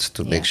part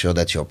to make sure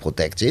that you're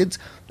protected.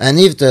 And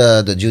if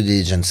the due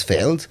diligence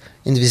failed,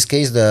 in this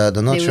case, the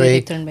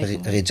notary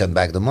return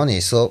back the money.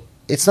 So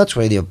it's not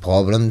really a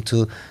problem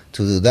to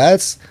do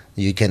that.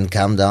 You can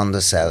calm down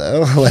the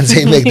seller when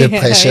they make the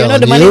pressure on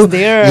the money is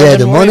there. Yeah,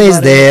 the money is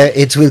there.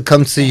 It will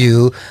come to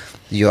you.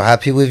 You're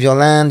happy with your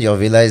land. Your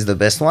villa is the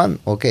best one.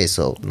 Okay,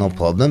 so no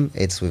problem.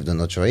 It's with the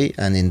notary.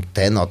 And in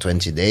 10 or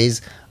 20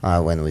 days,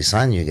 when we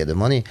sign, you get the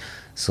money.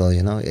 So,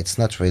 it's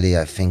not really,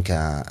 I think,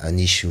 an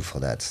issue for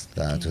that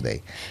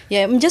today.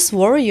 Yeah, I'm just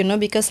worried,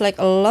 because like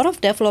a lot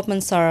of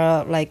developments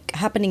are like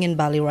happening in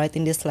Bali, right?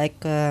 In this like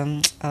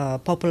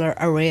popular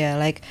area.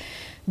 Like,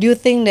 do you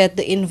think that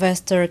the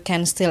investor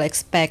can still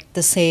expect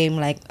the same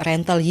like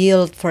rental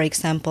yield, for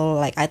example?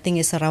 Like I think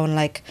it's around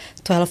like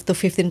 12 to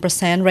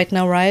 15% right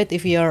now, right?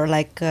 If you're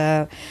like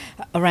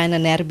rent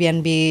an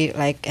Airbnb,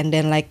 like, and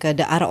then like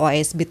the ROI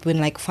is between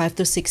like 5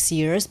 to 6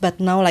 years. But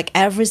now like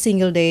every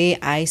single day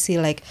I see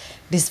like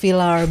this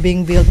villa are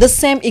being built, the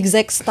same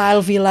exact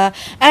style villa,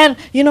 and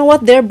you know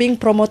what? They're being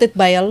promoted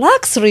by a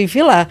luxury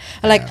villa.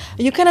 Like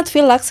you cannot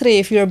feel luxury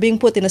if you're being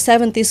put in a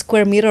 70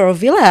 square meter of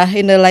villa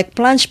in a like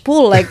plunge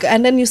pool, like,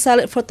 and then you sell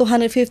it for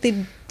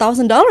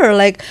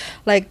 $250,000.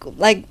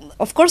 Like,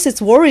 of course,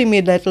 it's worrying me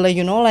that like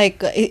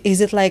like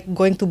is it like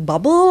going to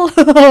bubble?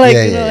 Like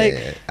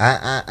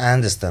I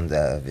understand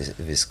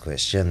this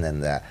question,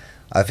 and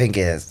I think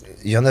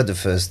you're not the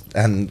first,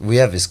 and we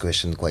have this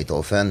question quite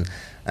often,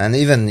 and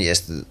even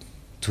yesterday.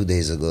 2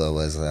 days ago,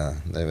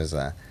 there was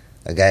a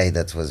guy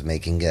that was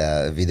making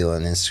a video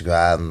on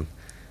Instagram,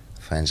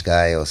 French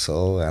guy or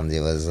so, and he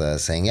was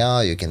saying,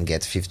 you can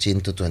get 15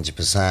 to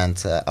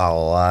 20%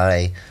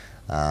 ROI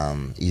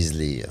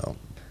easily.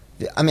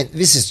 I mean,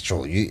 this is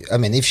true.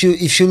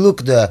 If you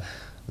look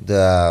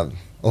the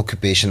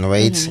occupation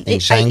rate in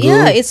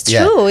Canggu, it's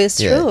true. It's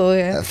true.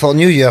 Yeah. For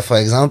New Year, for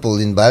example,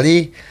 in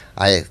Bali.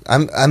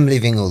 I'm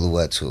leaving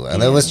Uluwatu,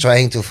 and I was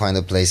trying to find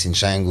a place in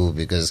Canggu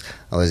because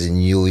I was in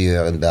New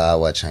Year in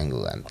Barawa,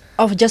 Canggu, and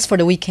just for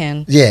the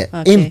weekend. Yeah,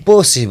 okay.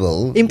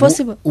 Impossible.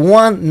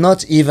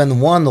 Not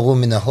even one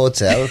room in a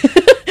hotel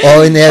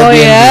or in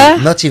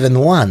Airbnb. Not even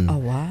one. Oh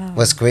wow,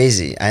 was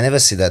crazy. I never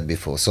see that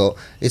before. So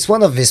it's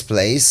one of these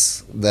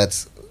places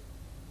that,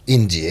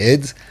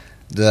 indeed,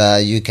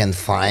 you can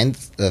find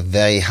a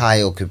very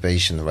high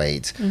occupation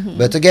rate.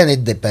 But again,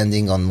 it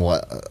depending on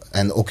what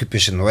an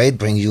occupation rate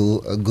bring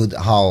you a good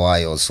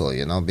ROI also,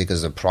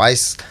 because the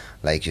price,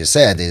 like you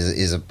said,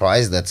 is a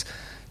price that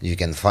you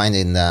can find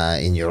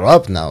in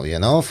Europe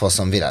now, for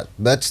some villa.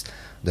 But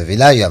the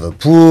villa, you have a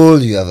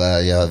pool, you have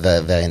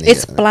a very nice.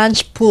 It's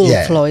plunge pool,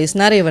 Flo. It's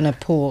not even a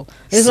pool.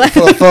 It's like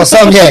for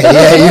some, you're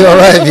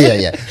right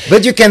here,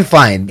 But you can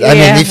find. I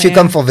mean, if you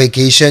come for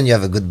vacation, you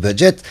have a good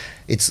budget.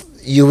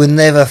 You will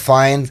never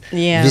find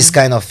this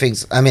kind of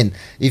things. I mean,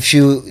 if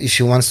you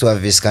want to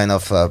have this kind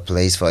of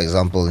place, for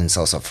example, in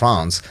south of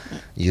France,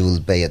 you will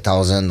pay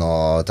 $1,000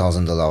 or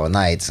 $1,000 a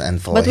night,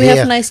 and but we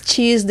have nice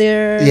cheese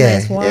there. Yeah,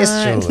 nice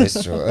wine.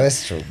 it's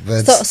true.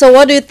 But so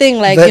what do you think?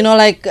 Like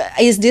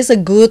is this a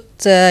good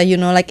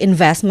like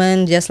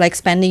investment? Just like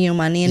spending your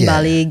money in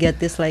Bali, get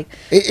this like.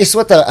 It's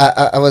what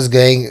I was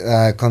going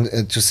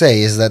to say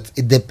is that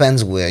it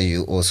depends where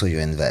you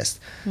invest.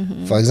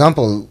 For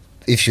example.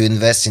 If you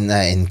invest in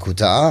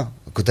Kuta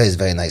is a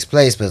very nice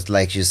place, but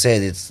like you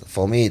said,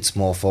 for me it's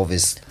more for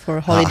this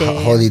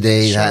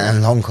holidays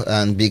and long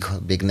and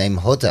big name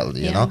hotel,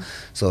 you know.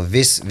 So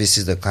this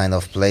is the kind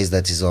of place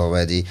that is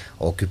already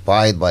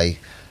occupied by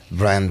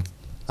brand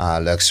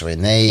luxury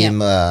name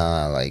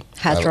like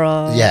Hard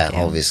Rock,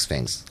 all these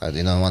things. I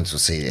do not want to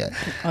say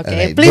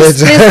okay,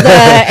 please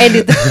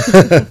edit.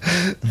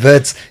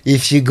 But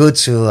if you go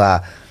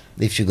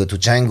to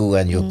Canggu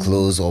and you're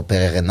close, or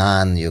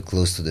Pererenan, you're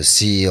close to the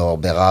sea, or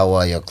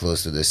Berawa, you're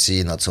close to the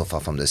sea, not so far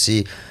from the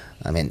sea.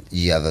 I mean,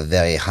 you have a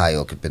very high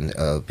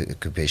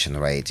occupation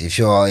rate. If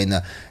you're in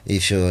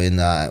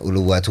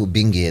Uluwatu,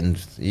 Bingin,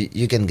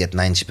 you can get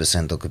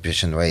 90%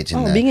 occupation rate.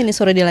 Bingin is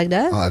already like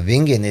that.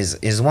 Bingin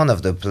is one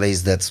of the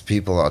places that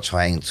people are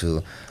trying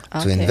to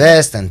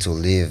invest and to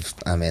live.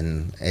 I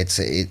mean,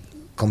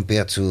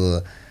 compared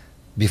to.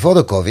 Before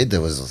the COVID,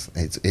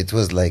 it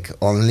was like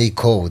only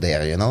coal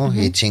there,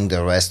 eating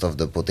the rest of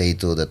the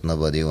potato that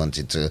nobody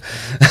wanted to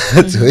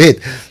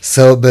eat.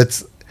 So,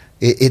 but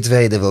it's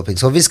very developing.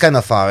 So these kind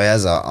of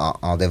areas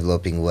are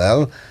developing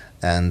well,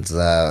 and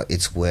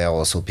it's where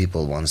also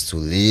people wants to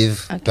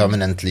live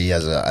permanently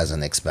as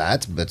an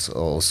expat, but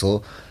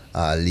also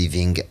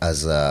living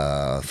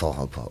for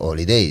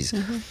holidays.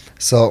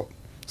 So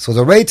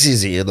the rate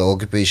is here, the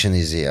occupation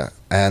is here,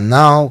 and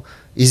now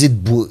is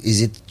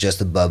it just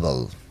a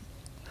bubble?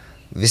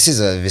 This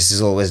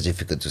is always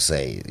difficult to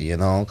say,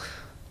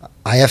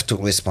 I have two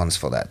response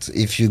for that.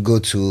 If you go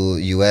to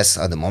US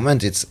at the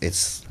moment,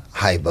 it's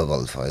high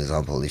bubble. For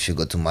example, if you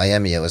go to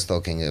Miami, I was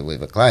talking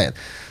with a client,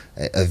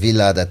 a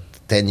villa that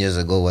 10 years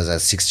ago was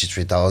at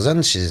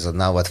 63,000. She's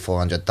now at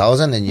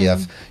 400,000, and you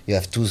have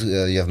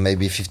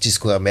maybe 50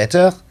 square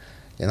meter,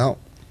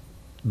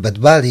 But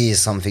Bali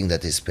is something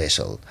that is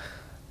special.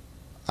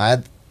 I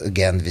had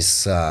again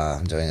this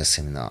during a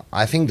seminar.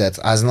 I think that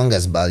as long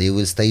as Bali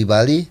will stay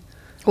Bali.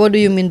 What do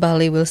you mean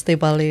Bali will stay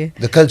Bali?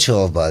 The culture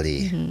of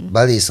Bali.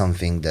 Bali is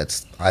something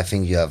that I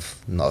think you have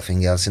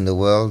nothing else in the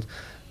world.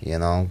 You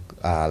know,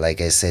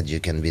 like I said, you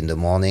can be in the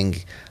morning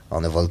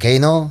on a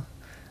volcano,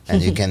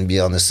 and you can be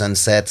on the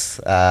sunset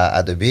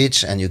at the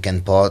beach, and you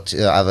can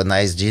have a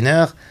nice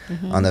dinner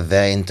on a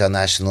very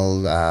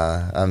international,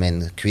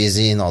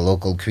 cuisine or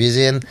local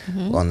cuisine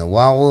on a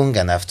warung,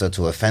 and after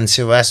to a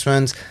fancy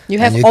restaurant. You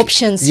have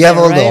options. You have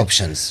all the right?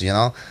 options, you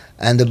know.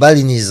 And the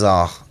Balinese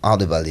are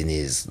the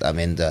Balinese. I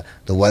mean, the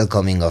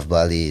welcoming of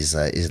Bali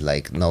is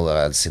like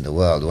nowhere else in the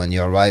world. When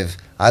you arrive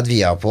at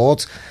the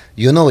airport,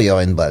 you know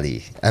you're in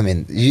Bali. I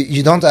mean,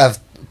 you don't have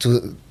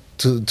to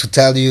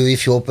tell you.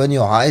 If you open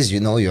your eyes, you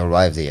know you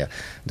arrived here.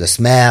 The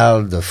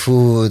smell, the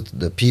food,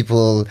 the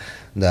people,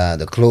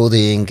 the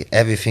clothing,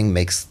 everything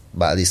makes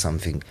Bali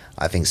something,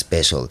 I think,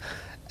 special.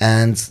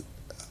 And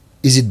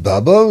is it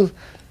bubble?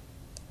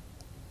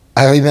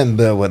 I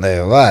remember when I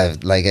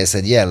arrived, like I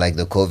said, like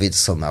the COVID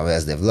somehow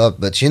has developed,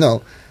 but you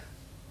know,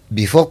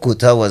 before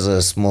Kuta was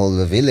a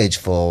small village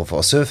for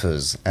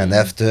surfers, and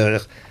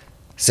after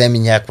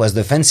Seminyak was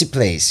the fancy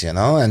place, you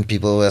know, and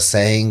people were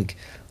saying,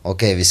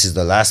 okay, this is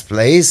the last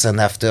place, and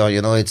after, you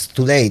know, it's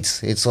too late,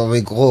 it's all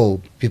will grow,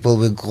 people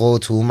will go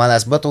to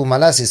Umalas, but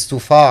Umalas is too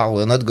far,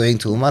 we're not going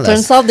to Umalas.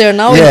 Turns out they're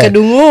now in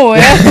Kedungu,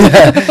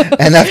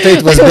 and after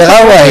it was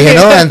Berawa, you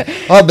know, and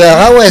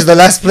Berawa is the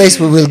last place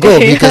we will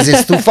go because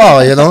it's too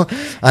far, you know,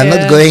 I'm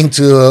not going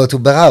to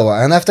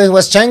Berawa, and after it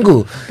was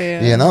Canggu,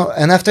 you know,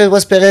 and after it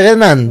was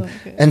Pererenan,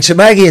 and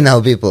Chemagi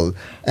now people,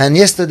 and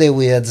yesterday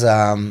we had,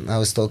 I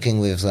was talking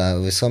with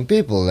some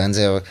people, and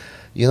they were,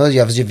 you know, you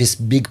have this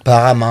big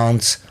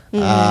Paramount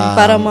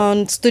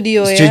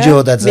studio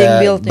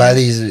that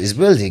Bali is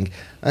building,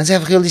 and they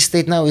have real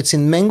estate now. It's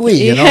in Mengwi,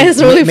 you know, it's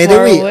really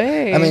far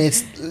away. I mean,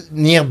 it's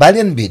near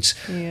Balian Beach.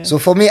 So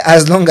for me,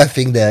 as long as I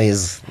think there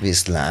is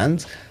this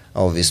land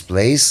or this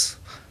place,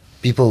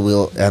 people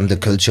will, and the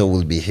culture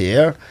will be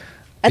here.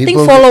 I think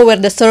follow where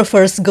the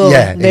surfers go.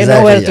 Yeah, they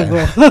know where to go.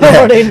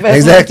 Yeah, for the investment.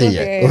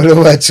 Exactly.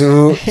 Follow where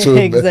to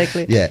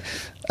exactly.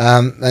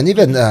 And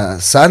even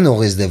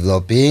Sanur is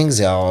developing.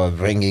 They are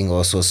bringing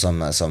also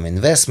some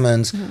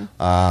investments.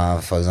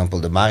 For example,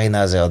 the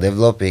marinas they are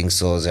developing,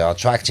 so they are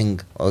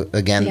attracting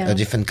again a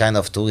different kind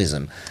of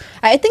tourism.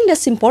 I think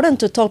that's important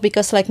to talk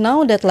because like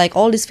now that like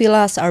all these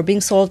villas are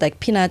being sold like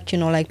peanut, you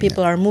know, like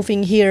people are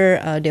moving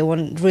here. They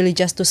want really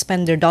just to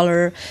spend their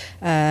dollar.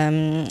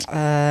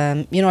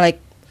 You know, like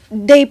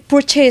they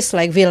purchase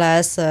like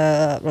villas,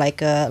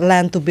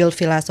 land to build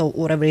villas or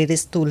whatever it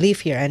is to live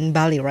here in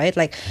Bali, right?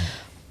 Like.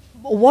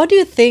 What do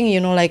you think, you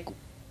know, like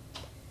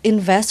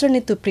investors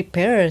need to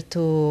prepare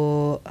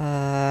to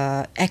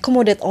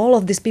accommodate all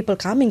of these people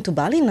coming to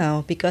Bali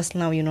now? Because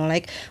now, you know,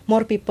 like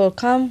more people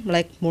come,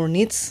 like more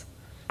needs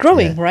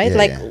growing,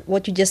 right?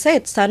 What you just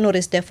said, Sanur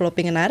is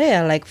developing an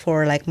area like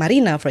for like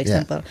marina, for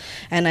example.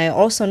 And I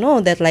also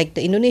know that like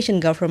the Indonesian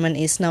government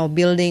is now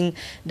building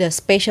the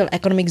special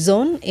economic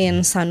zone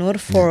in Sanur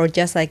for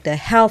just like the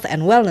health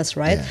and wellness,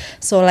 right?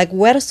 So like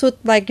where should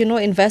like, you know,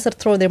 investors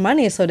throw their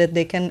money so that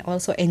they can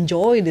also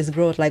enjoy this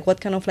growth? Like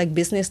what kind of like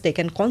business they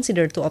can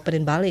consider to open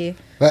in Bali?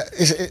 But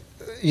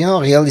you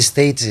know, real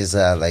estate is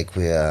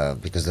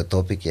because the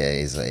topic here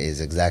is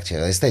exactly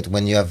real estate.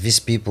 When you have these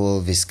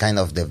people, this kind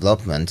of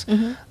development,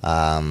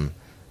 the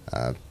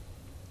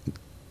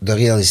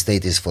real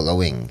estate is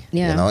following.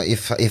 You know,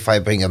 if I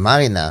bring a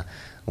marina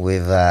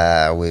with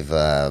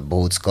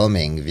boats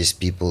coming, these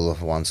people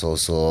want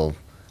also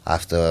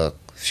after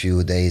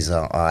few days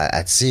are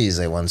at sea,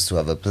 they want to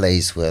have a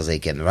place where they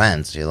can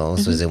rent, you know,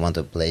 so they want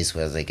a place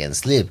where they can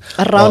sleep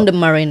around the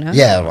marina.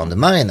 Around the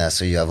marina.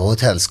 So you have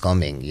hotels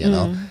coming, you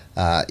know.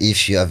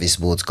 If you have this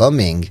boat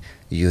coming,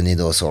 you need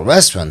also a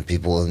restaurant.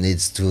 People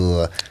needs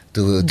to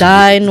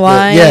dine,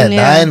 wine.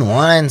 Dine,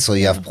 wine. So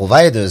you have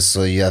providers.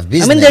 So you have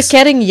business. I mean, they're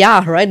carrying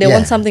right? They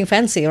want something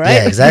fancy, right?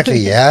 Yeah,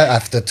 exactly.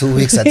 After 2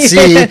 weeks at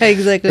sea,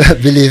 exactly.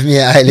 Believe me,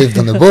 I lived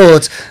on a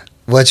boat.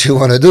 What you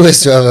want to do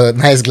is to have a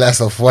nice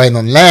glass of wine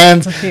on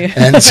land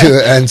and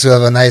to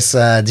have a nice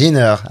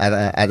dinner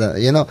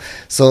you know.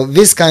 So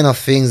these kind of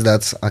things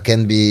that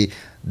can be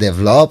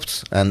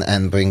developed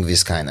and bring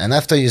this kind. And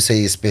after you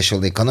say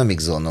special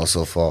economic zone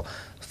also for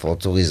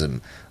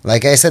tourism.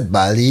 Like I said,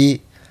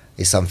 Bali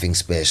is something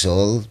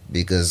special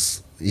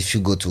because if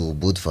you go to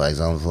Ubud, for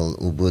example,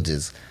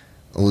 Ubud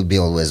will be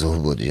always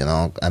Ubud, you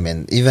know. I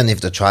mean, even if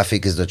the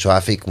traffic is the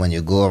traffic, when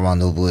you go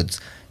around Ubud,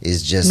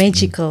 it's just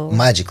magical.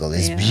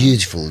 It's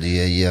beautiful.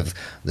 You have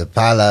the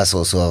palace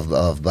also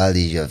of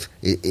Bali. You have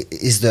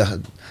it's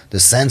the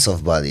sense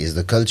of Bali, is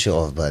the culture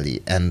of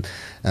Bali, and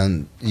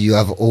you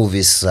have all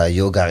this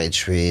yoga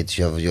retreat.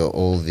 You have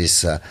all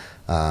this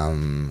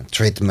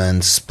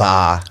treatment,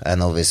 spa,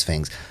 and all these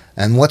things.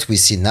 And what we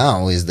see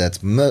now is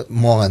that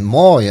more and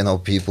more, you know,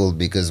 people,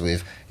 because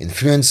with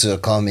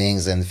influencer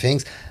comings and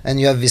things, and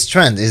you have this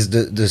trend is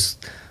the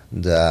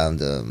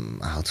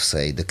how to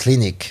say, the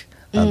clinic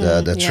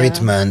the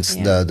treatments,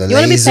 the you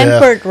want to be laser.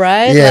 pampered,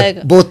 right? Yeah,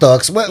 Like,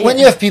 Botox. When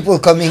you have people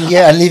coming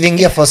here and living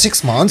here for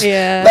 6 months.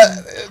 yeah.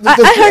 But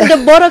I heard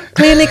the Botox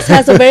clinics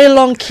has a very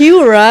long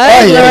queue,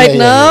 right?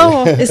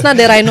 Now. It's not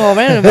that I know of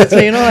it, but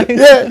you know. Like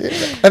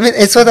I mean,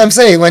 it's what I'm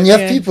saying. When you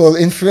have people,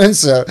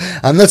 influencer,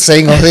 I'm not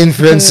saying all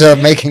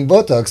influencer making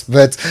Botox,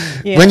 but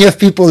when you have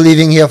people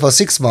living here for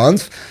 6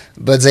 months,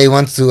 but they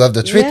want to have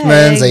the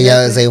treatment,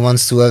 they want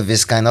to have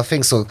this kind of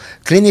thing. So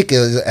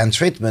clinical and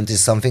treatment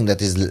is something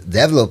that is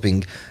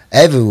developing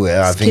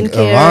everywhere. I think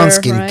around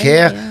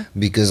skincare, right?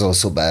 Because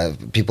also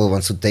people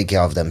want to take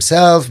care of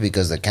themselves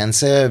because the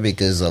cancer,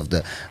 because of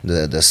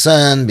the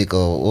sun,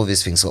 because all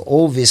these things. So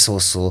all this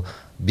also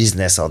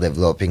business are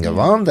developing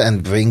around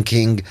and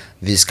bringing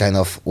this kind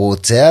of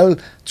hotel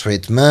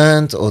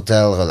treatment,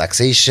 hotel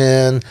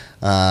relaxation,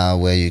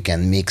 where you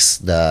can mix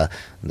the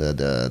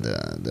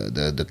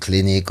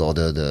clinic or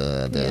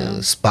the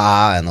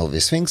spa and all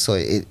these things. So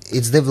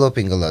it's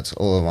developing a lot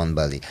all around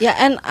Bali. Yeah,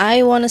 and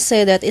I want to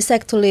say that it's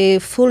actually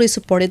fully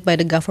supported by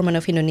the government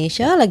of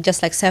Indonesia. Like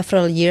just like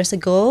several years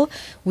ago,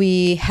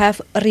 we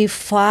have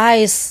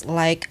revised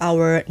like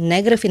our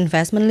negative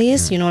investment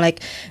list. You know,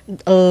 like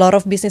a lot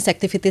of business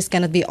activities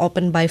cannot be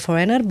opened by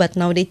foreigner, but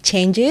now they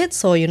change it.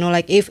 So you know,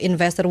 like if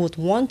investor would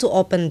want to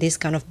open this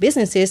kind of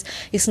businesses,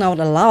 it's not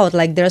allowed.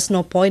 Like there's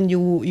no point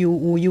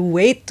you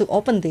wait to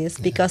open this,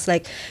 because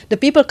like the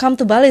people come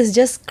to Bali is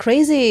just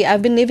crazy.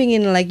 I've been living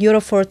in like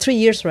Europe for 3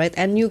 years, right?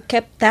 And you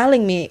kept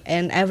telling me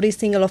in every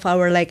single of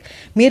our like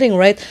meeting,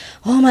 right?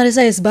 Oh,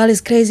 Marlissa, Bali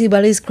is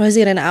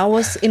crazy. And I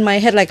was in my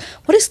head like,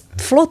 what is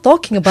Flo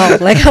talking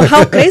about? Like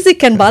how crazy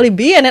can Bali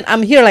be? And then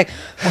I'm here like,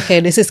 okay,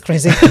 this is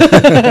crazy.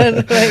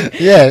 Like,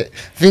 yeah,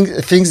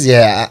 things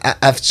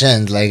have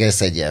changed. Like I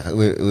said,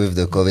 with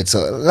the COVID.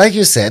 So like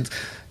you said,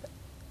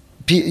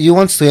 you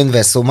want to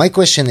invest. So my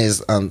question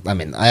is, I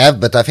mean,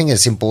 but I think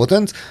it's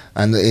important,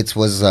 and it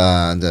was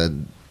the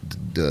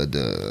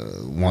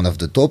one of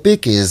the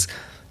topic is,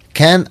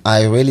 can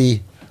I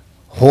really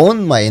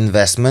own my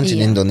investment in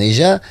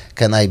Indonesia?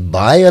 Can I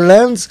buy a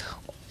land,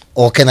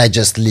 or can I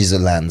just lease a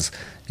land?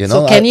 You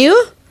know, so can you?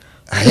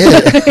 I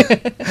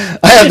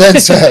have the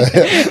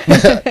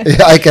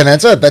answer. I can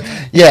answer, but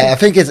I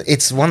think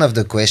it's one of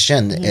the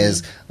question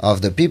is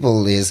of the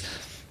people is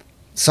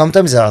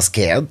sometimes they are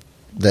scared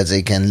that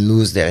they can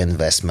lose their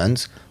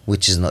investment,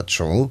 which is not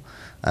true.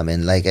 I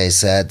mean, like I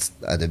said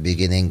at the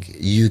beginning,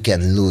 you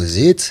can lose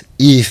it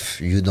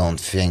if you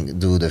don't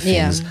do the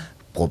things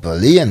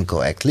properly and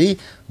correctly,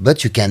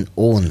 but you can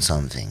own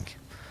something.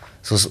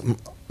 So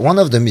one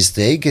of the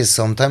mistakes is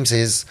sometimes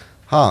is,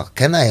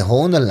 can I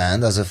own a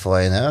land as a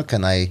foreigner?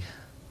 Can I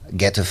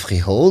get a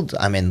freehold?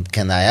 I mean,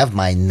 can I have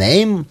my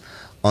name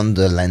on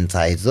the land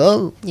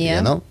title?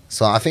 You know?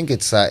 So I think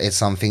it's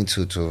something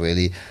to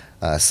really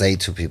say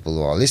to people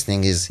who are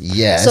listening is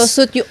yes. So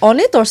should you own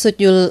it or should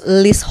you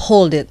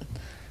leasehold it?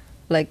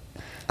 Like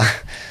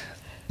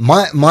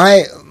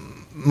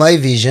my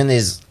vision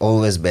is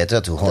always better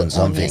to own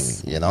something,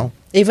 you know?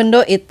 Even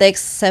though it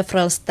takes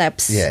several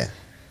steps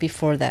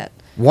before that.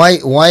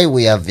 Why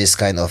we have this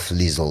kind of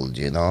leasehold,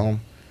 you know?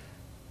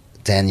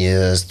 10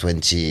 years,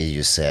 20,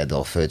 you said,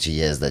 or 30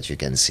 years that you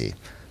can see.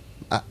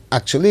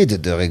 Actually,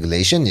 the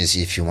regulation is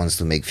if you want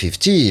to make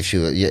 50, if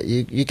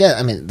you can.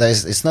 I mean,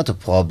 it's not a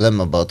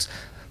problem about.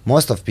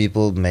 Most of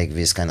people make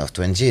this kind of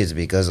 20. It's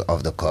because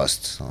of the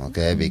cost,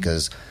 okay?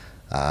 Because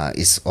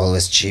it's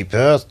always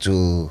cheaper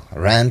to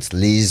rent,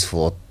 lease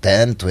for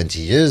 10, 20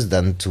 years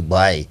than to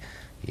buy,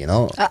 you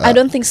know. I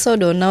don't think so,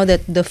 though. Now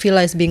that the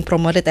villa is being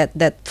promoted at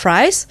that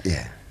price,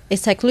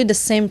 it's actually the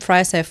same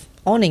price of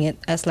owning it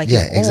as like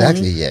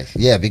exactly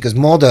because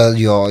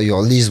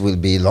your lease will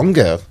be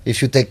longer.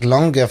 If you take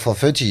longer for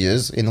 30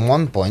 years, in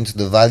one point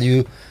the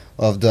value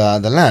of the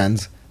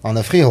land on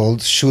a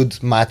freehold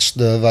should match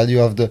the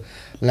value of the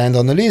land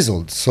on a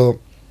leasehold. So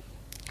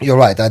you're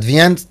right, at the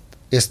end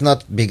it's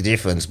not big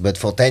difference, but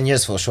for 10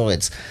 years for sure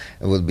it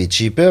will be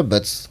cheaper,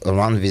 but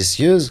around these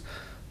years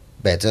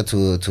better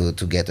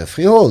to get a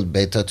freehold,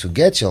 better to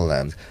get your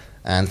land.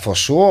 And for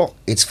sure,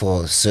 it's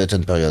for a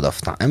certain period of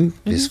time,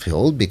 this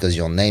freehold, because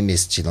your name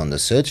is still on the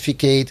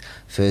certificate,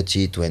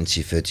 30,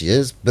 20, 30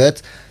 years.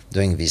 But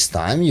during this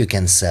time, you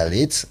can sell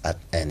it at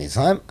any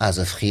time as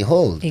a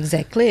freehold.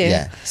 Exactly.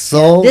 Yeah.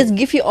 So this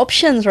give you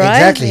options, right?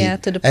 Exactly. Yeah,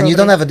 to the and you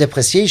don't have a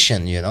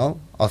depreciation, you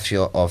know, of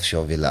your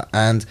villa.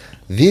 And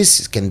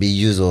this can be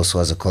used also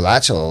as a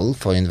collateral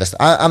for investors.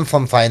 I'm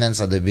from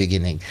finance at the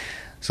beginning.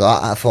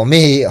 So for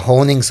me,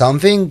 owning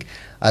something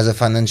as a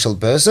financial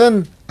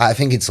person, I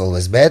think it's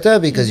always better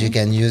because you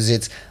can use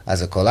it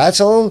as a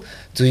collateral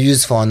to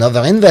use for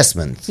another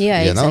investment.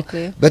 Yeah, you know?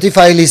 exactly. But if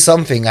I lease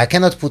something, I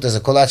cannot put as a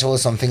collateral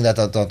something that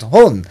I don't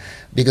own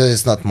because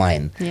it's not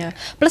mine. Yeah.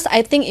 Plus,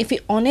 I think if you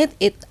own it,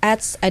 it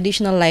adds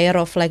additional layer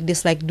of like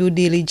this like due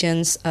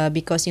diligence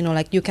because you know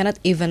like you cannot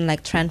even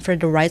like transfer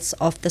the rights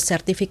of the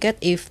certificate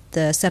if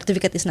the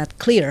certificate is not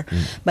clear.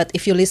 But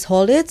if you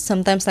leasehold it,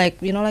 sometimes like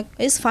you know like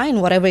it's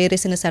fine whatever it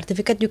is in the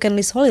certificate you can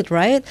leasehold it,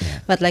 right?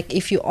 But like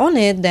if you own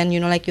it, then you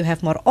know like you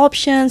have more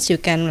options. You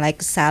can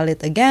like sell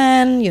it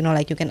again, you know,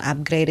 like you can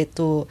upgrade it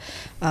to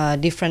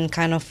different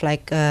kind of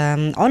like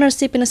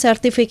ownership in a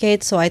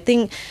certificate. So I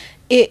think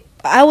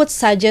I would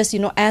suggest, you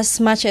know, as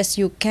much as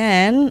you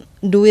can,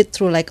 do it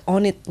through like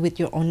own it with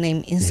your own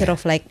name instead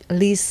of like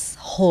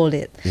leasehold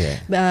it.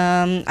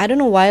 I don't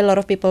know why a lot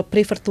of people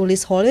prefer to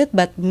leasehold it,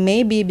 but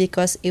maybe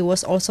because it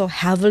was also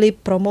heavily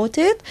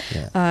promoted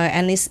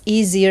and it's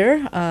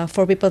easier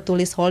for people to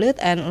leasehold it.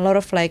 And a lot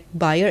of like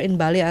buyer in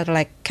Bali are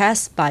like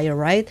cash buyer,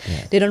 right?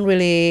 They don't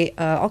really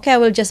okay, I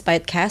will just buy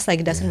it cash. Like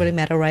it doesn't really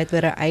matter, right?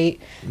 Whether I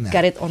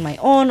get it on my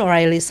own or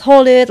I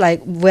leasehold it.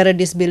 Like whether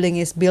this building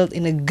is built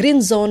in a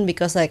green zone,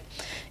 because like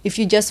if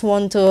you just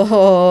want to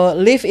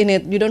live in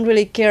it, you don't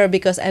really care,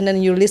 because and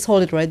then you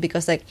leasehold it, right?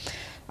 Because like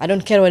I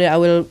don't care whether I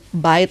will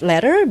buy it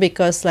later,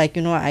 because like,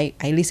 you know, I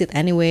lease it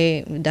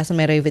anyway. It doesn't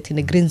matter if it's in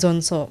the green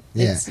zone. So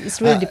it's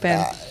really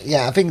depends.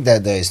 I think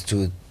that there is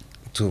two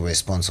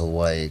responses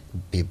why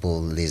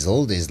people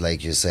leasehold. Is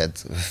like you said,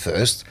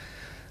 first,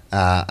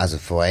 as a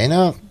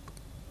foreigner,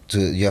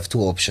 you have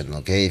two options.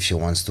 Okay, if you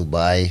want to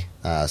buy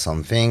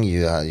something,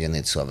 you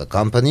need to have a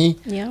company.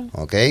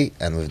 Okay,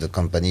 and with the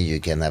company you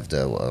can have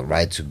the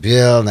right to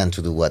build and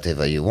to do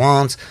whatever you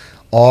want,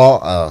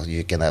 or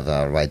you can have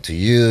a right to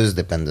use,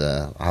 depend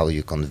how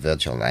you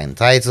convert your land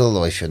title,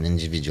 or if you're an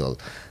individual.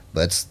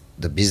 But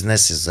the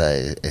business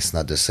is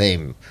not the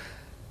same.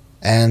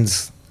 And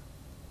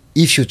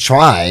if you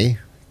try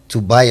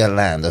to buy a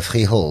land, a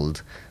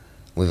freehold,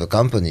 with a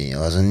company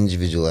or as an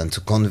individual, and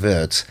to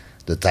convert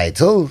the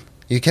title,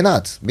 you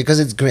cannot, because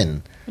it's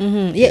green.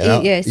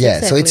 Exactly.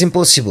 So it's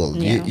impossible.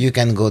 You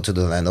can go to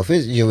the land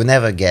office, you will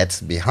never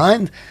get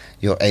behind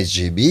your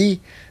SGB,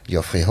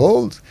 your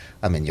freehold,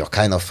 I mean your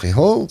kind of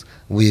freehold,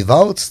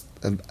 without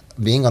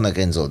being on a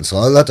green zone. So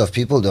a lot of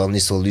people, the only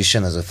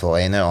solution as a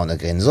foreigner on a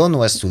green zone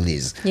was to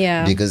lease,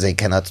 because they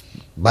cannot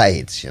buy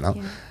it, you know.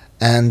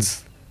 And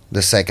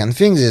the second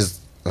thing is,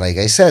 like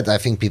I said, I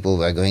think people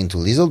were going to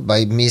leasehold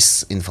by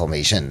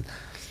misinformation,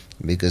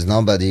 because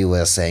nobody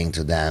was saying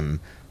to them,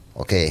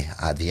 okay,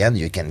 at the end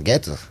you can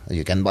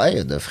buy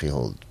the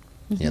freehold.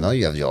 You know,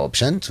 you have your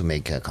option to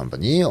make a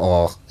company,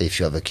 or if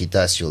you have a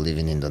kitas, you live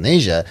in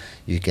Indonesia,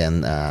 you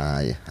can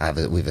have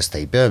it with a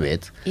stay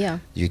permit.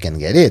 You can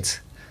get it.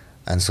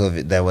 And so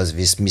there was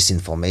this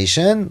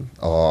misinformation,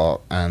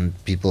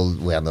 and people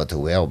were not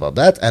aware about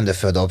that. And the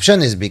third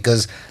option is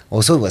because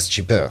also it was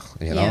cheaper,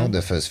 you know,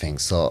 the first thing.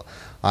 So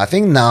I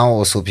think now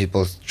also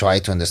people try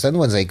to understand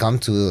when they come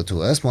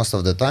to us most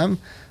of the time.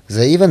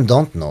 They even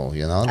don't know,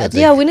 you know. That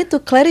we need to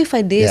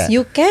clarify this.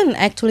 You can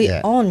actually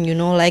own, you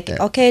know, like,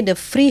 okay, the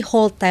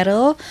freehold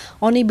title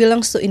only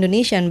belongs to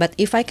Indonesian. But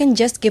if I can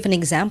just give an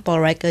example,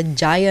 like a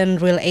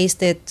giant real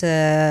estate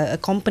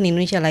company in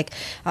Indonesia, like,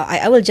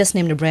 I will just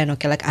name the brand,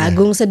 okay, like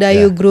Agung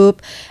Sedayu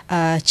Group,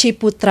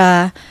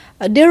 Ciputra.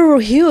 They're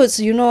huge,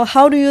 you know.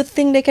 How do you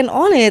think they can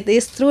own it?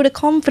 It's through the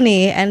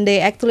company, and they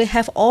actually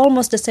have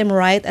almost the same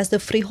right as the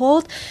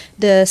freehold.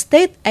 The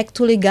state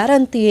actually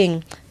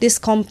guaranteeing this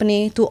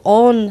company to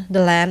own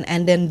the land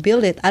and then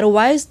build it.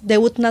 Otherwise, they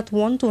would not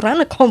want to run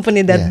a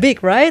company that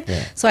big, right?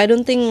 So I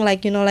don't think,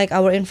 like, you know, like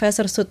our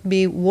investors should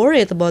be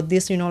worried about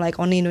this, you know, like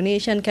only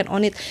Indonesian can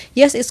own it.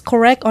 Yes, it's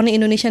correct, only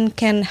Indonesian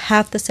can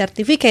have the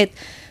certificate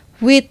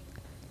with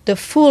the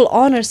full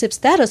ownership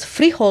status,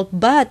 freehold,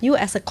 but you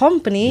as a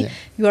company,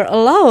 you are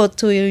allowed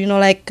to, you know,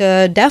 like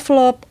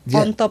develop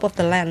on top of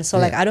the land. So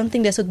like I don't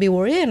think they should be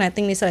worried, and I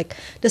think it's like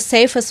the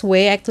safest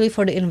way actually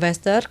for the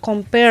investor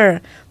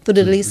compared to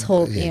the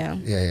leasehold.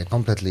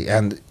 Completely.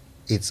 And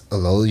it's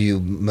allow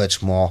you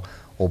much more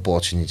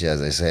opportunity,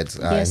 as I said,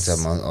 in terms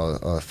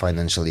of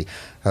financially.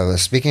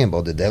 Speaking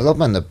about the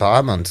development, the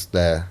Paramount,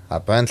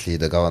 apparently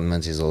the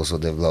government is also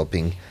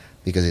developing,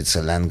 because it's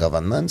a land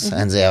government,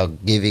 and they are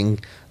giving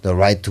the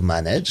right to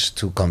manage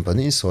to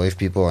companies. So if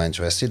people are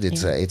interested,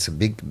 it's a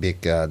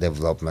big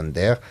development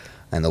there,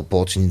 an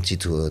opportunity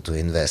to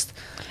invest.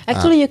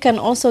 Actually, you can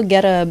also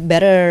get a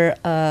better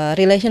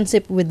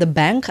relationship with the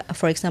bank.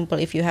 For example,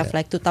 if you have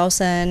like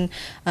 2,000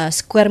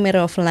 square meter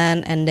of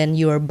land, and then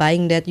you are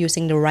buying that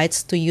using the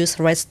rights to use,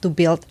 rights to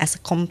build as a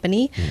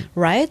company,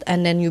 right?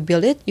 And then you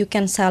build it, you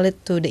can sell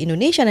it to the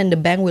Indonesian, and the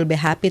bank will be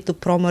happy to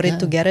promote it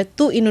together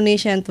to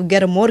Indonesian to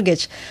get a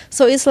mortgage.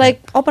 So it's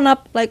like open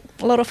up like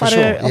a lot of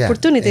other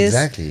opportunities.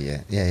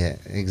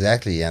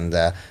 Exactly.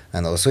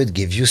 And also it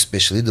gives you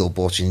especially the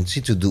opportunity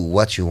to do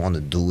what you want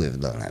to do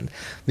with the land.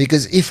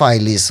 Because if I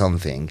lease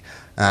something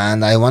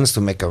and I want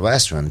to make a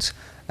restaurant,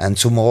 and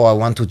tomorrow I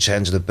want to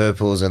change the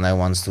purpose and I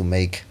want to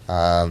make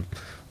an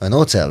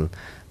hotel,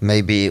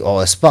 maybe,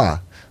 or a spa,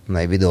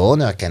 maybe the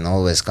owner can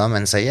always come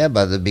and say,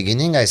 but at the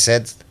beginning I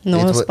said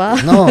no spa.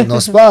 No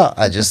spa.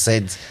 I just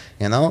said,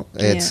 you know,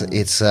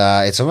 it's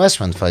a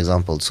restaurant, for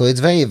example. So it's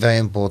very, very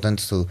important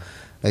to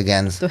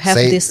have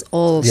this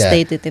all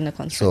stated in the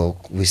contract. So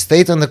we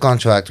state on the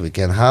contract, we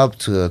can help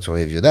to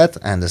review that.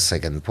 And the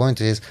second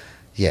point is,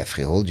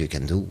 freehold, you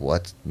can do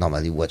what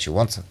you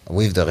want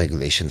with the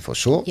regulation, for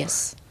sure.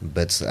 Yes.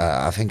 But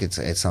I think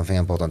it's something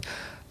important.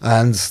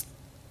 And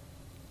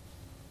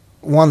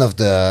one of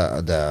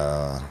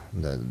the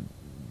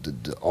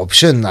the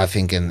option, I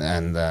think,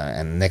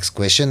 and next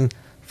question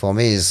for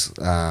me is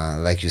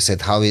like you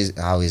said, how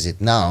is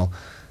it now?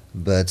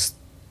 But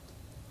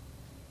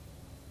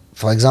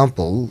for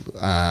example,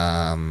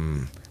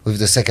 with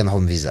the second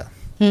home visa,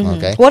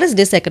 okay. What is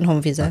the second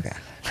home visa? Okay.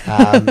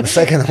 The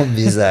second home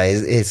visa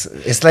is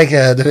it's like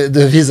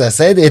the visa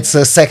said, it's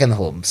a second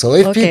home. So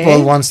if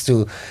people wants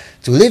to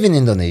live in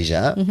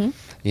Indonesia,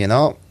 you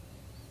know,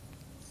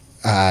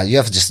 you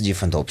have just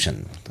different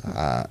option.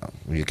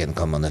 You can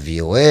come on a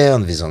VOA,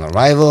 on visa on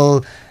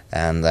arrival,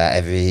 and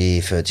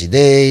every 30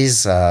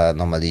 days,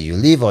 normally you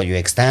leave or you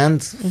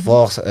extend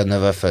for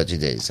another 30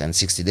 days, and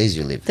 60 days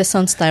you leave. That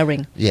sounds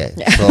tiring. Yeah.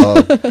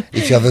 So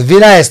if you have a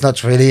villa, it's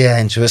not really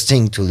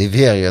interesting to live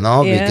here, you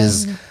know,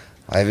 because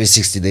every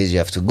 60 days you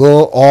have to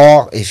go.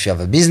 Or if you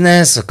have a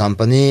business, a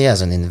company,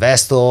 as an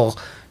investor,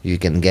 you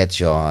can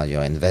get your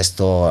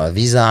investor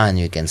visa and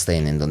you can stay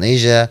in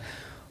Indonesia.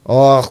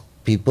 Or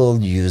people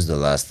use the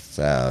last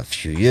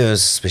few years,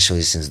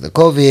 especially since the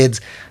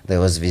COVID, there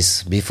was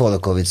this, before the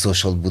COVID,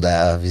 social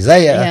Buddha visa,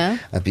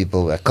 and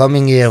people were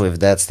coming here with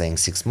that, staying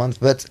 6 months.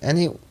 But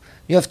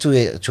you have to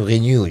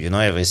renew, you know,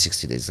 every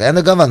 60 days. And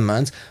the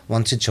government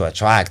wanted to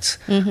attract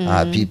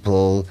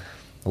people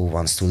who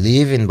wants to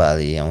live in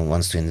Bali and who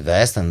wants to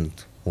invest, and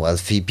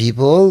wealthy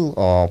people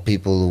or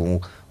people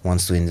who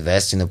wants to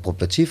invest in a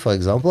property, for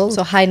example.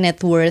 So high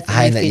net worth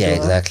individual. Yeah,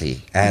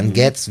 exactly. And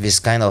gets this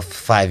kind of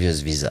 5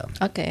 years visa.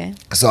 Okay.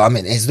 So, I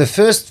mean, it's the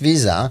first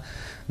visa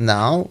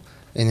now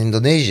in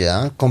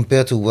Indonesia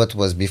compared to what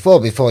was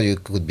before. Before you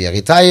could be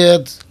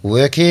retired,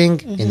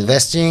 working,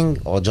 investing,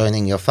 or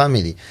joining your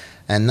family.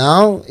 And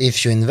now,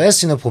 if you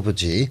invest in a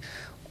property,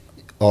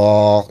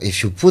 or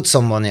if you put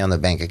some money on a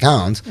bank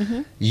account,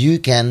 you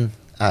can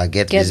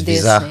get this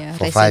visa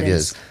for 5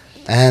 years.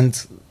 And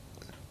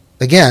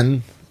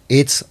again,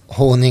 it's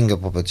owning a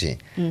property.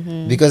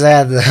 Because I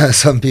had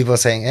some people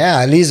saying,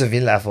 I lease a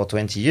villa for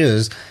 20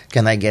 years.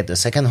 Can I get a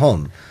second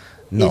home?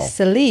 No. It's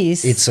a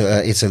lease. It's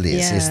a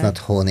lease. Yeah. It's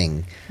not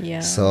owning.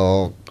 Yeah.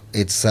 So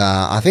it's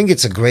I think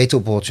it's a great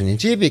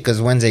opportunity, because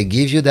when they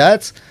give you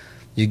that,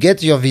 you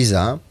get your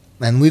visa,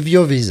 and with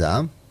your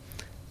visa,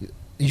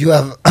 you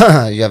have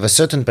you have a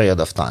certain period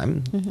of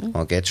time,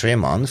 3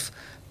 months,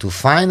 to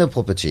find a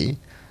property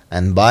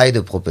and buy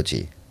the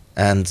property.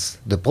 And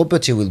the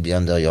property will be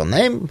under your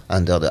name,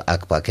 under the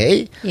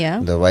AKPK,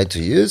 the right to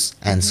use.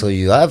 And so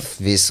you have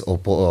this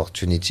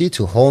opportunity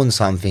to own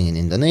something in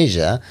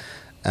Indonesia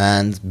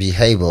and be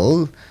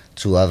able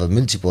to have a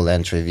multiple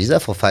entry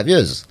visa for 5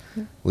 years,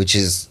 which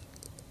is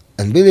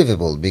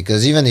unbelievable,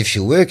 because even if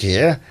you work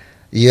here,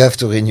 you have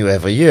to renew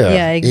every year.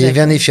 Yeah, exactly.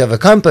 Even if you have a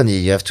company,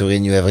 you have to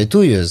renew every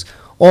 2 years.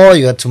 Or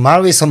you have to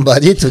marry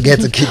somebody to get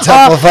a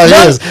guitar for 5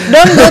 years.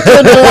 Don't go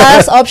to the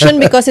last option,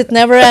 because it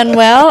never ends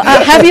well.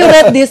 Have you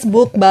read this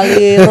book,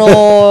 Bali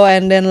Raw,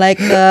 and then like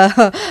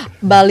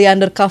Bali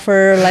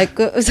Undercover, like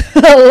a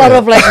lot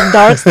of like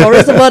dark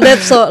stories about it.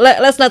 So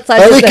let's not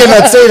suggest we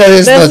cannot say that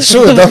it's not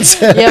true. Don't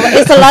say. Yeah, but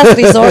it's a last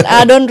resort.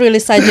 I don't really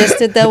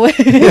suggest it that way.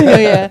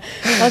 Yeah.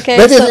 Okay.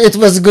 But it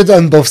was good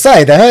on both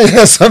sides,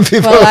 huh? Some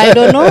people. Well, I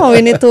don't know. We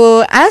need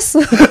to ask.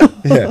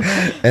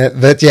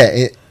 But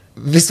yeah.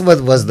 This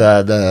was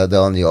the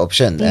only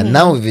option, and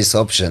now with this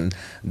option,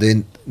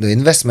 the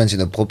investment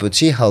in a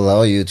property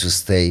allow you to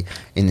stay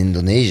in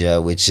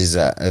Indonesia, which is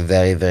a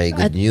very, very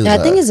good news. I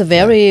think it's a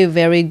very,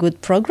 very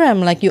good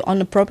program. Like, you own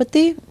a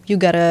property, you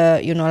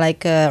gotta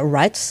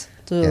rights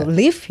to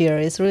live here.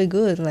 It's really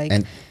good. Like,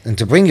 and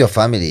to bring your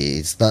family,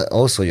 it's not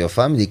also your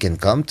family can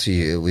come to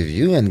you with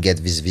you and get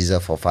this visa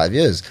for 5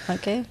 years.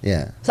 Okay.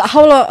 Yeah. So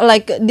how long?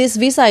 Like, this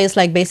visa is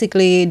like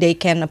basically they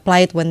can apply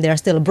it when they're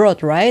still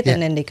abroad, right? Yeah.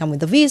 And then they come with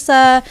the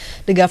visa.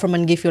 The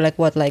government give you like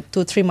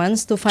 2-3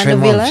 months to find a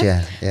villa.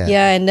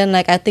 Yeah. And then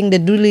like I think the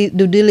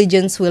due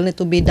diligence will need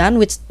to be done,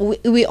 which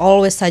we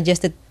always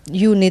suggested.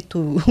 You need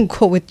to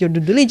go with your due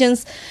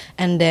diligence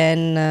and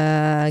then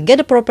get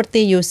a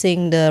property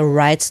using the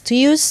rights to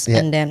use,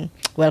 and then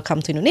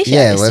welcome to Indonesia.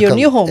 Yeah, it's your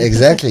new home.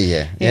 Exactly.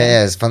 Yeah.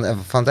 It's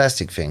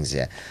fantastic things.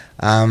 Yeah.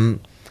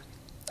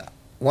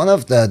 One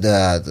of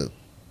the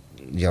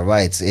you're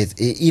right.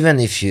 Even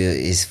if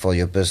is for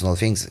your personal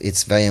things,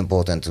 it's very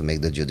important to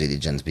make the due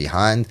diligence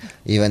behind,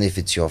 even if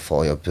it's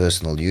for your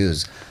personal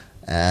use.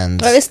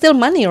 And it's still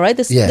money, right?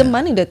 It's the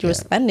money that you're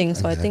spending.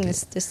 So exactly. I think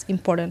it's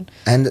important.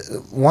 And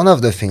one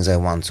of the things I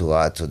want to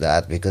add to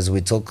that, because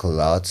we talk a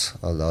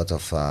lot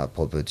of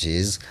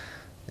properties,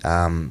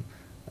 and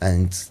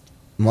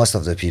most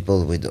of the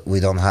people, we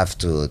don't have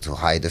to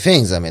hide the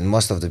things. I mean,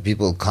 most of the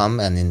people come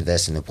and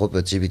invest in a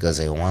property because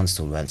they want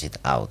to rent it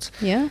out.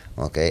 Yeah.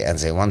 Okay, and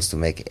they want to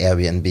make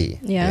Airbnb,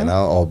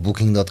 or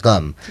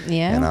Booking.com.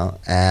 Yeah.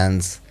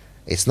 And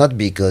it's not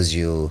because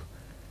you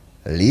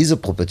lease a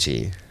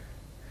property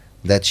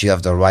that you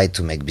have the right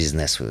to make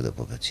business with the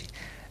property.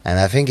 And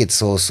I think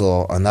it's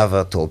also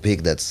another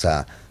topic that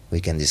we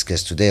can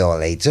discuss today or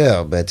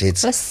later, but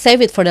it's... Let's save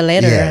it for the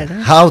later. Yeah,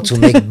 how to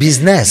make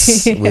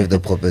business with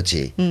the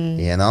property,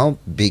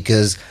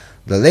 because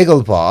the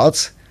legal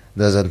part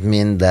doesn't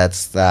mean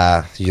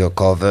that you're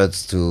covered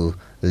to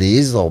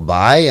lease or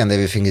buy, and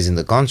everything is in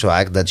the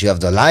contract, that you have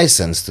the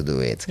license to do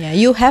it. Yeah,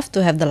 you have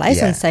to have the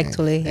license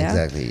actually.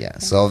 Exactly, yeah.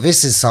 So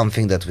this is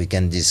something that we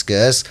can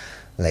discuss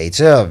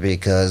later,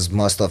 because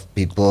most of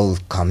people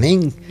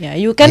coming. Yeah,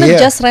 you cannot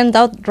just rent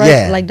out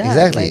like that.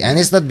 Exactly. Like, and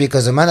it's not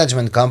because a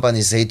management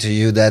company say to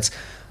you that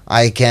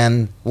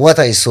what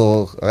I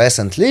saw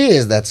recently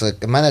is that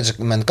a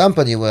management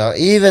company were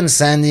even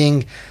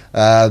sending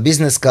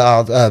business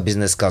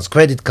cards,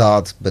 credit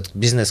card, but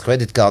business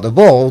credit card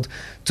aboard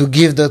to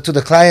give to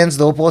the clients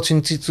the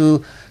opportunity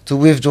to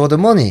withdraw the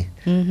money.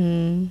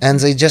 And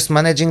they just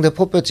managing the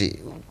property.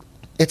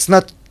 It's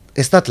not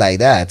like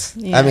that.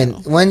 I mean,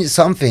 when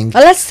something.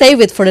 Let's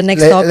save it for the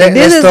next topic.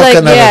 This is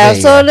like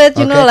so that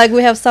you know, like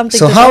we have something.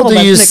 So to how talk do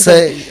about you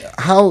say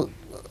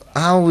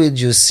how would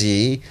you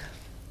see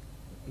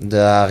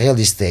the real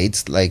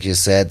estate, like you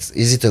said,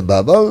 is it a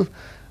bubble,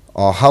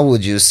 or how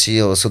would you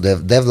see also the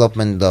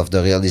development of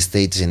the real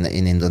estate in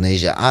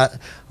Indonesia?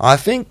 I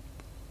think,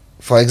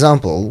 for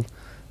example,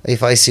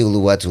 if I see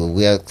Uluwatu,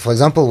 we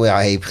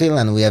are April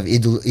and we have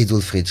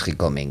Idul Fitri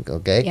coming,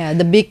 okay? Yeah,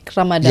 the big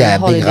Ramadan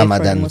holiday big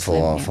Ramadan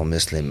for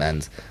Muslim,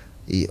 and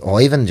or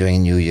even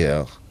during New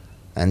Year.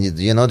 And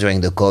you know,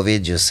 during the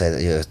COVID,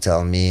 you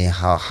tell me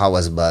how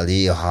was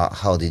Bali, or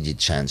how did it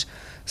change?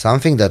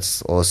 Something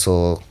that's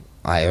also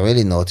I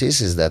really notice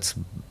is that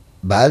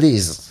Bali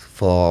is,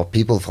 for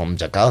people from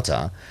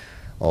Jakarta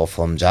or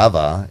from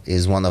Java,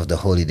 is one of the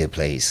holiday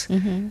place.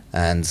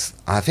 And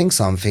I think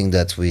something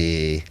that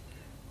we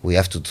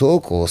have to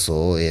talk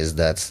also is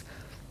that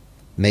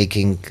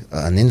making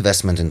an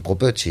investment in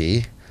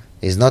property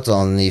is not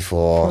only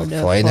for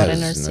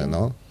foreigners.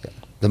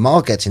 The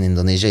market in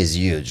Indonesia is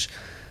huge.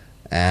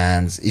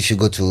 And if you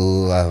go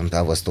to,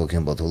 I was talking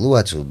about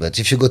Uluwatu, but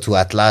if you go to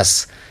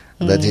Atlas,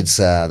 that it's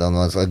I don't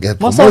know, get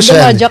promotion. Most of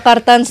them are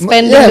Jakartans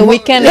spending the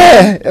weekend.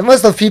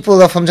 Most of people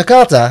are from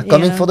Jakarta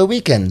coming for the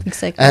weekend,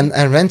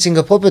 and renting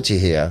a property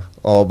here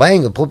or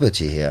buying a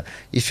property here.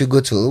 If you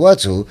go to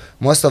Uluwatu,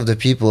 most of the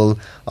people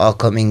are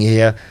coming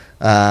here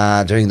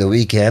during the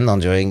weekend or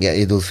during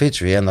Idul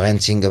Fitri and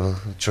renting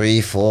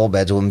 3-4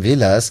 bedroom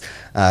villas,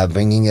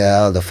 bringing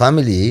the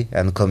family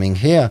and coming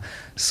here.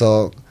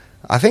 So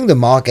I think the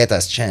market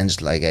has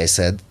changed. Like I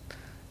said,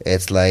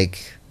 it's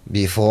like.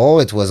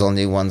 Before, it was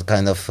only one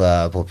kind of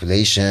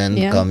population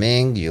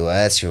coming,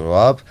 US,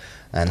 Europe,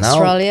 and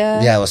Australia.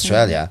 Now...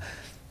 Australia.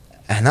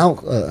 And now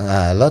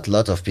a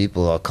lot of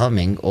people are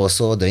coming.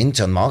 Also, the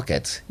intern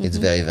market, it's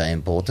very, very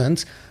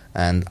important.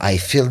 And I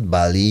felt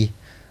Bali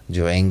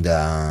during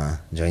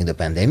the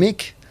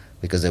pandemic,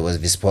 because there was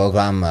this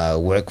program,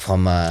 work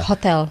from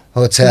hotel.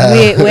 We're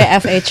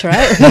FH,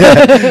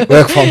 right?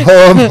 Work from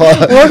home,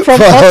 work from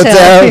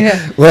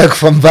hotel, work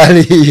from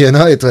Bali. You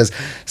know, it was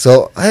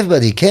so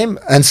everybody came,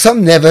 and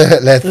some never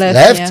left.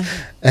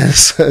 And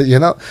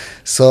so,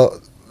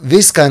 so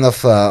this kind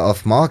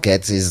of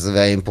market is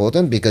very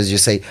important, because you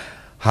say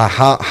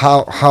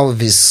how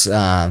this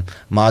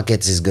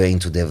market is going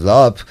to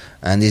develop,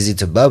 and is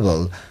it a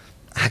bubble?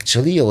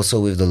 Actually, also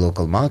with the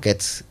local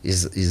market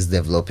is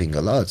developing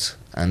a lot.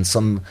 And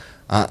some,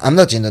 I'm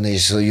not Indonesian,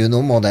 so you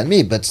know more than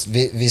me, but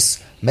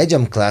this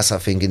medium class, I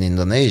think, in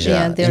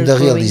Indonesia, in the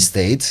real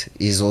estate,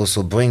 is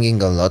also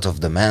bringing a lot of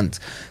demand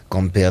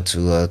compared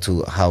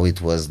to how it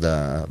was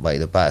by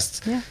the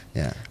past.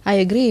 Yeah, I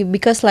agree,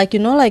 because like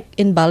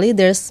in Bali,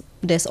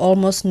 there's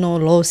almost no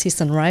low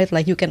season, right?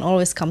 Like you can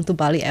always come to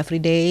Bali every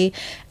day,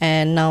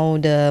 and now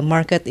the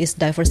market is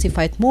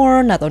diversified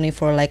more, not only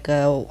for like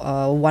a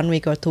 1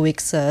 week or 2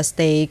 weeks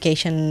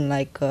staycation,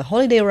 like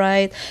holiday,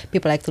 right?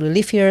 People actually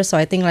live here, so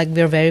I think like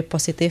we're very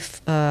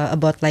positive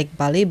about like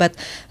Bali. But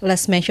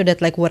let's make sure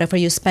that like whatever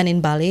you spend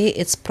in Bali,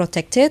 it's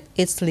protected,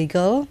 it's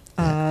legal.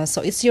 So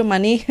it's your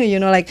money,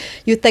 like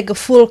you take a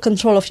full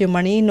control of your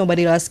money.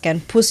 Nobody else can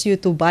push you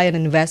to buy an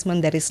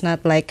investment that is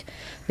not like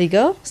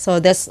legal. So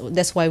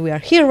that's why we are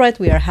here, right?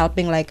 We are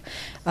helping like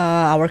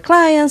our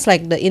clients,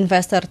 like the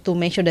investor, to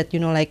make sure that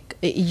like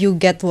you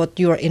get what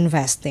you are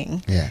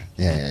investing.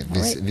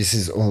 This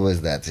is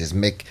always that, is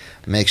make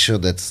sure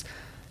that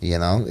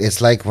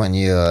it's like when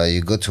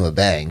you go to a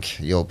bank,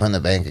 you open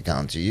a bank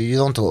account. You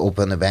don't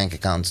open a bank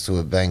account to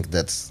a bank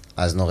that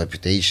has no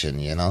reputation.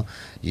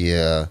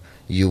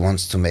 You want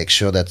to make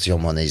sure that your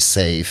money is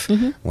safe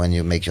when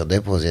you make your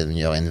deposit and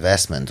your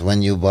investment.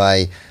 When you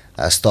buy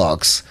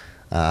stocks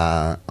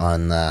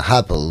on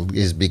Apple,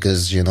 is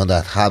because you know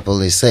that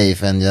Apple is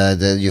safe, and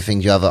you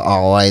think you have an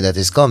ROI that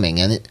is coming.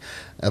 And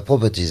a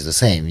property is the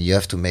same. You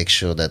have to make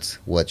sure that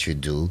what you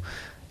do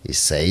is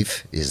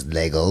safe, is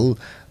legal,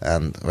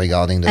 and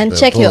regarding the purpose,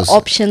 check your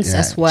options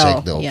as well.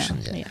 Check the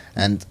option,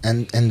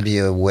 and be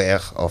aware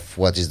of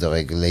what is the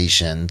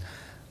regulation.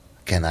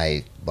 Can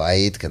I buy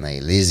it? Can I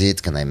lease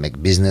it? Can I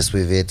make business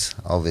with it?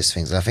 All these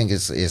things. I think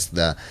it's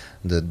the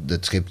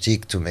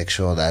triptych to make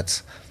sure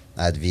that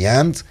at the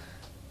end,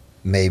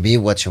 maybe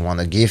what you want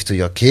to give to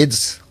your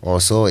kids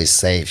also is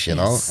safe,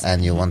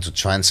 and you want to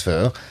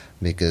transfer,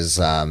 because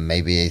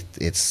maybe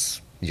it's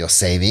your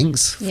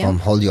savings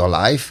from all your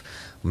life,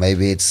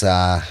 Maybe it's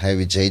a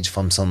heritage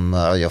from some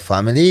your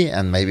family,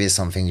 and maybe it's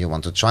something you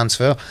want to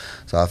transfer.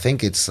 So I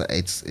think it's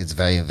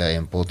very, very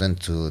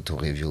important to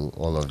review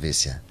all of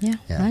this. Yeah.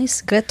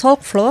 Nice, great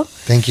talk, Flo.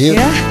 Thank you.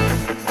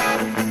 Yeah.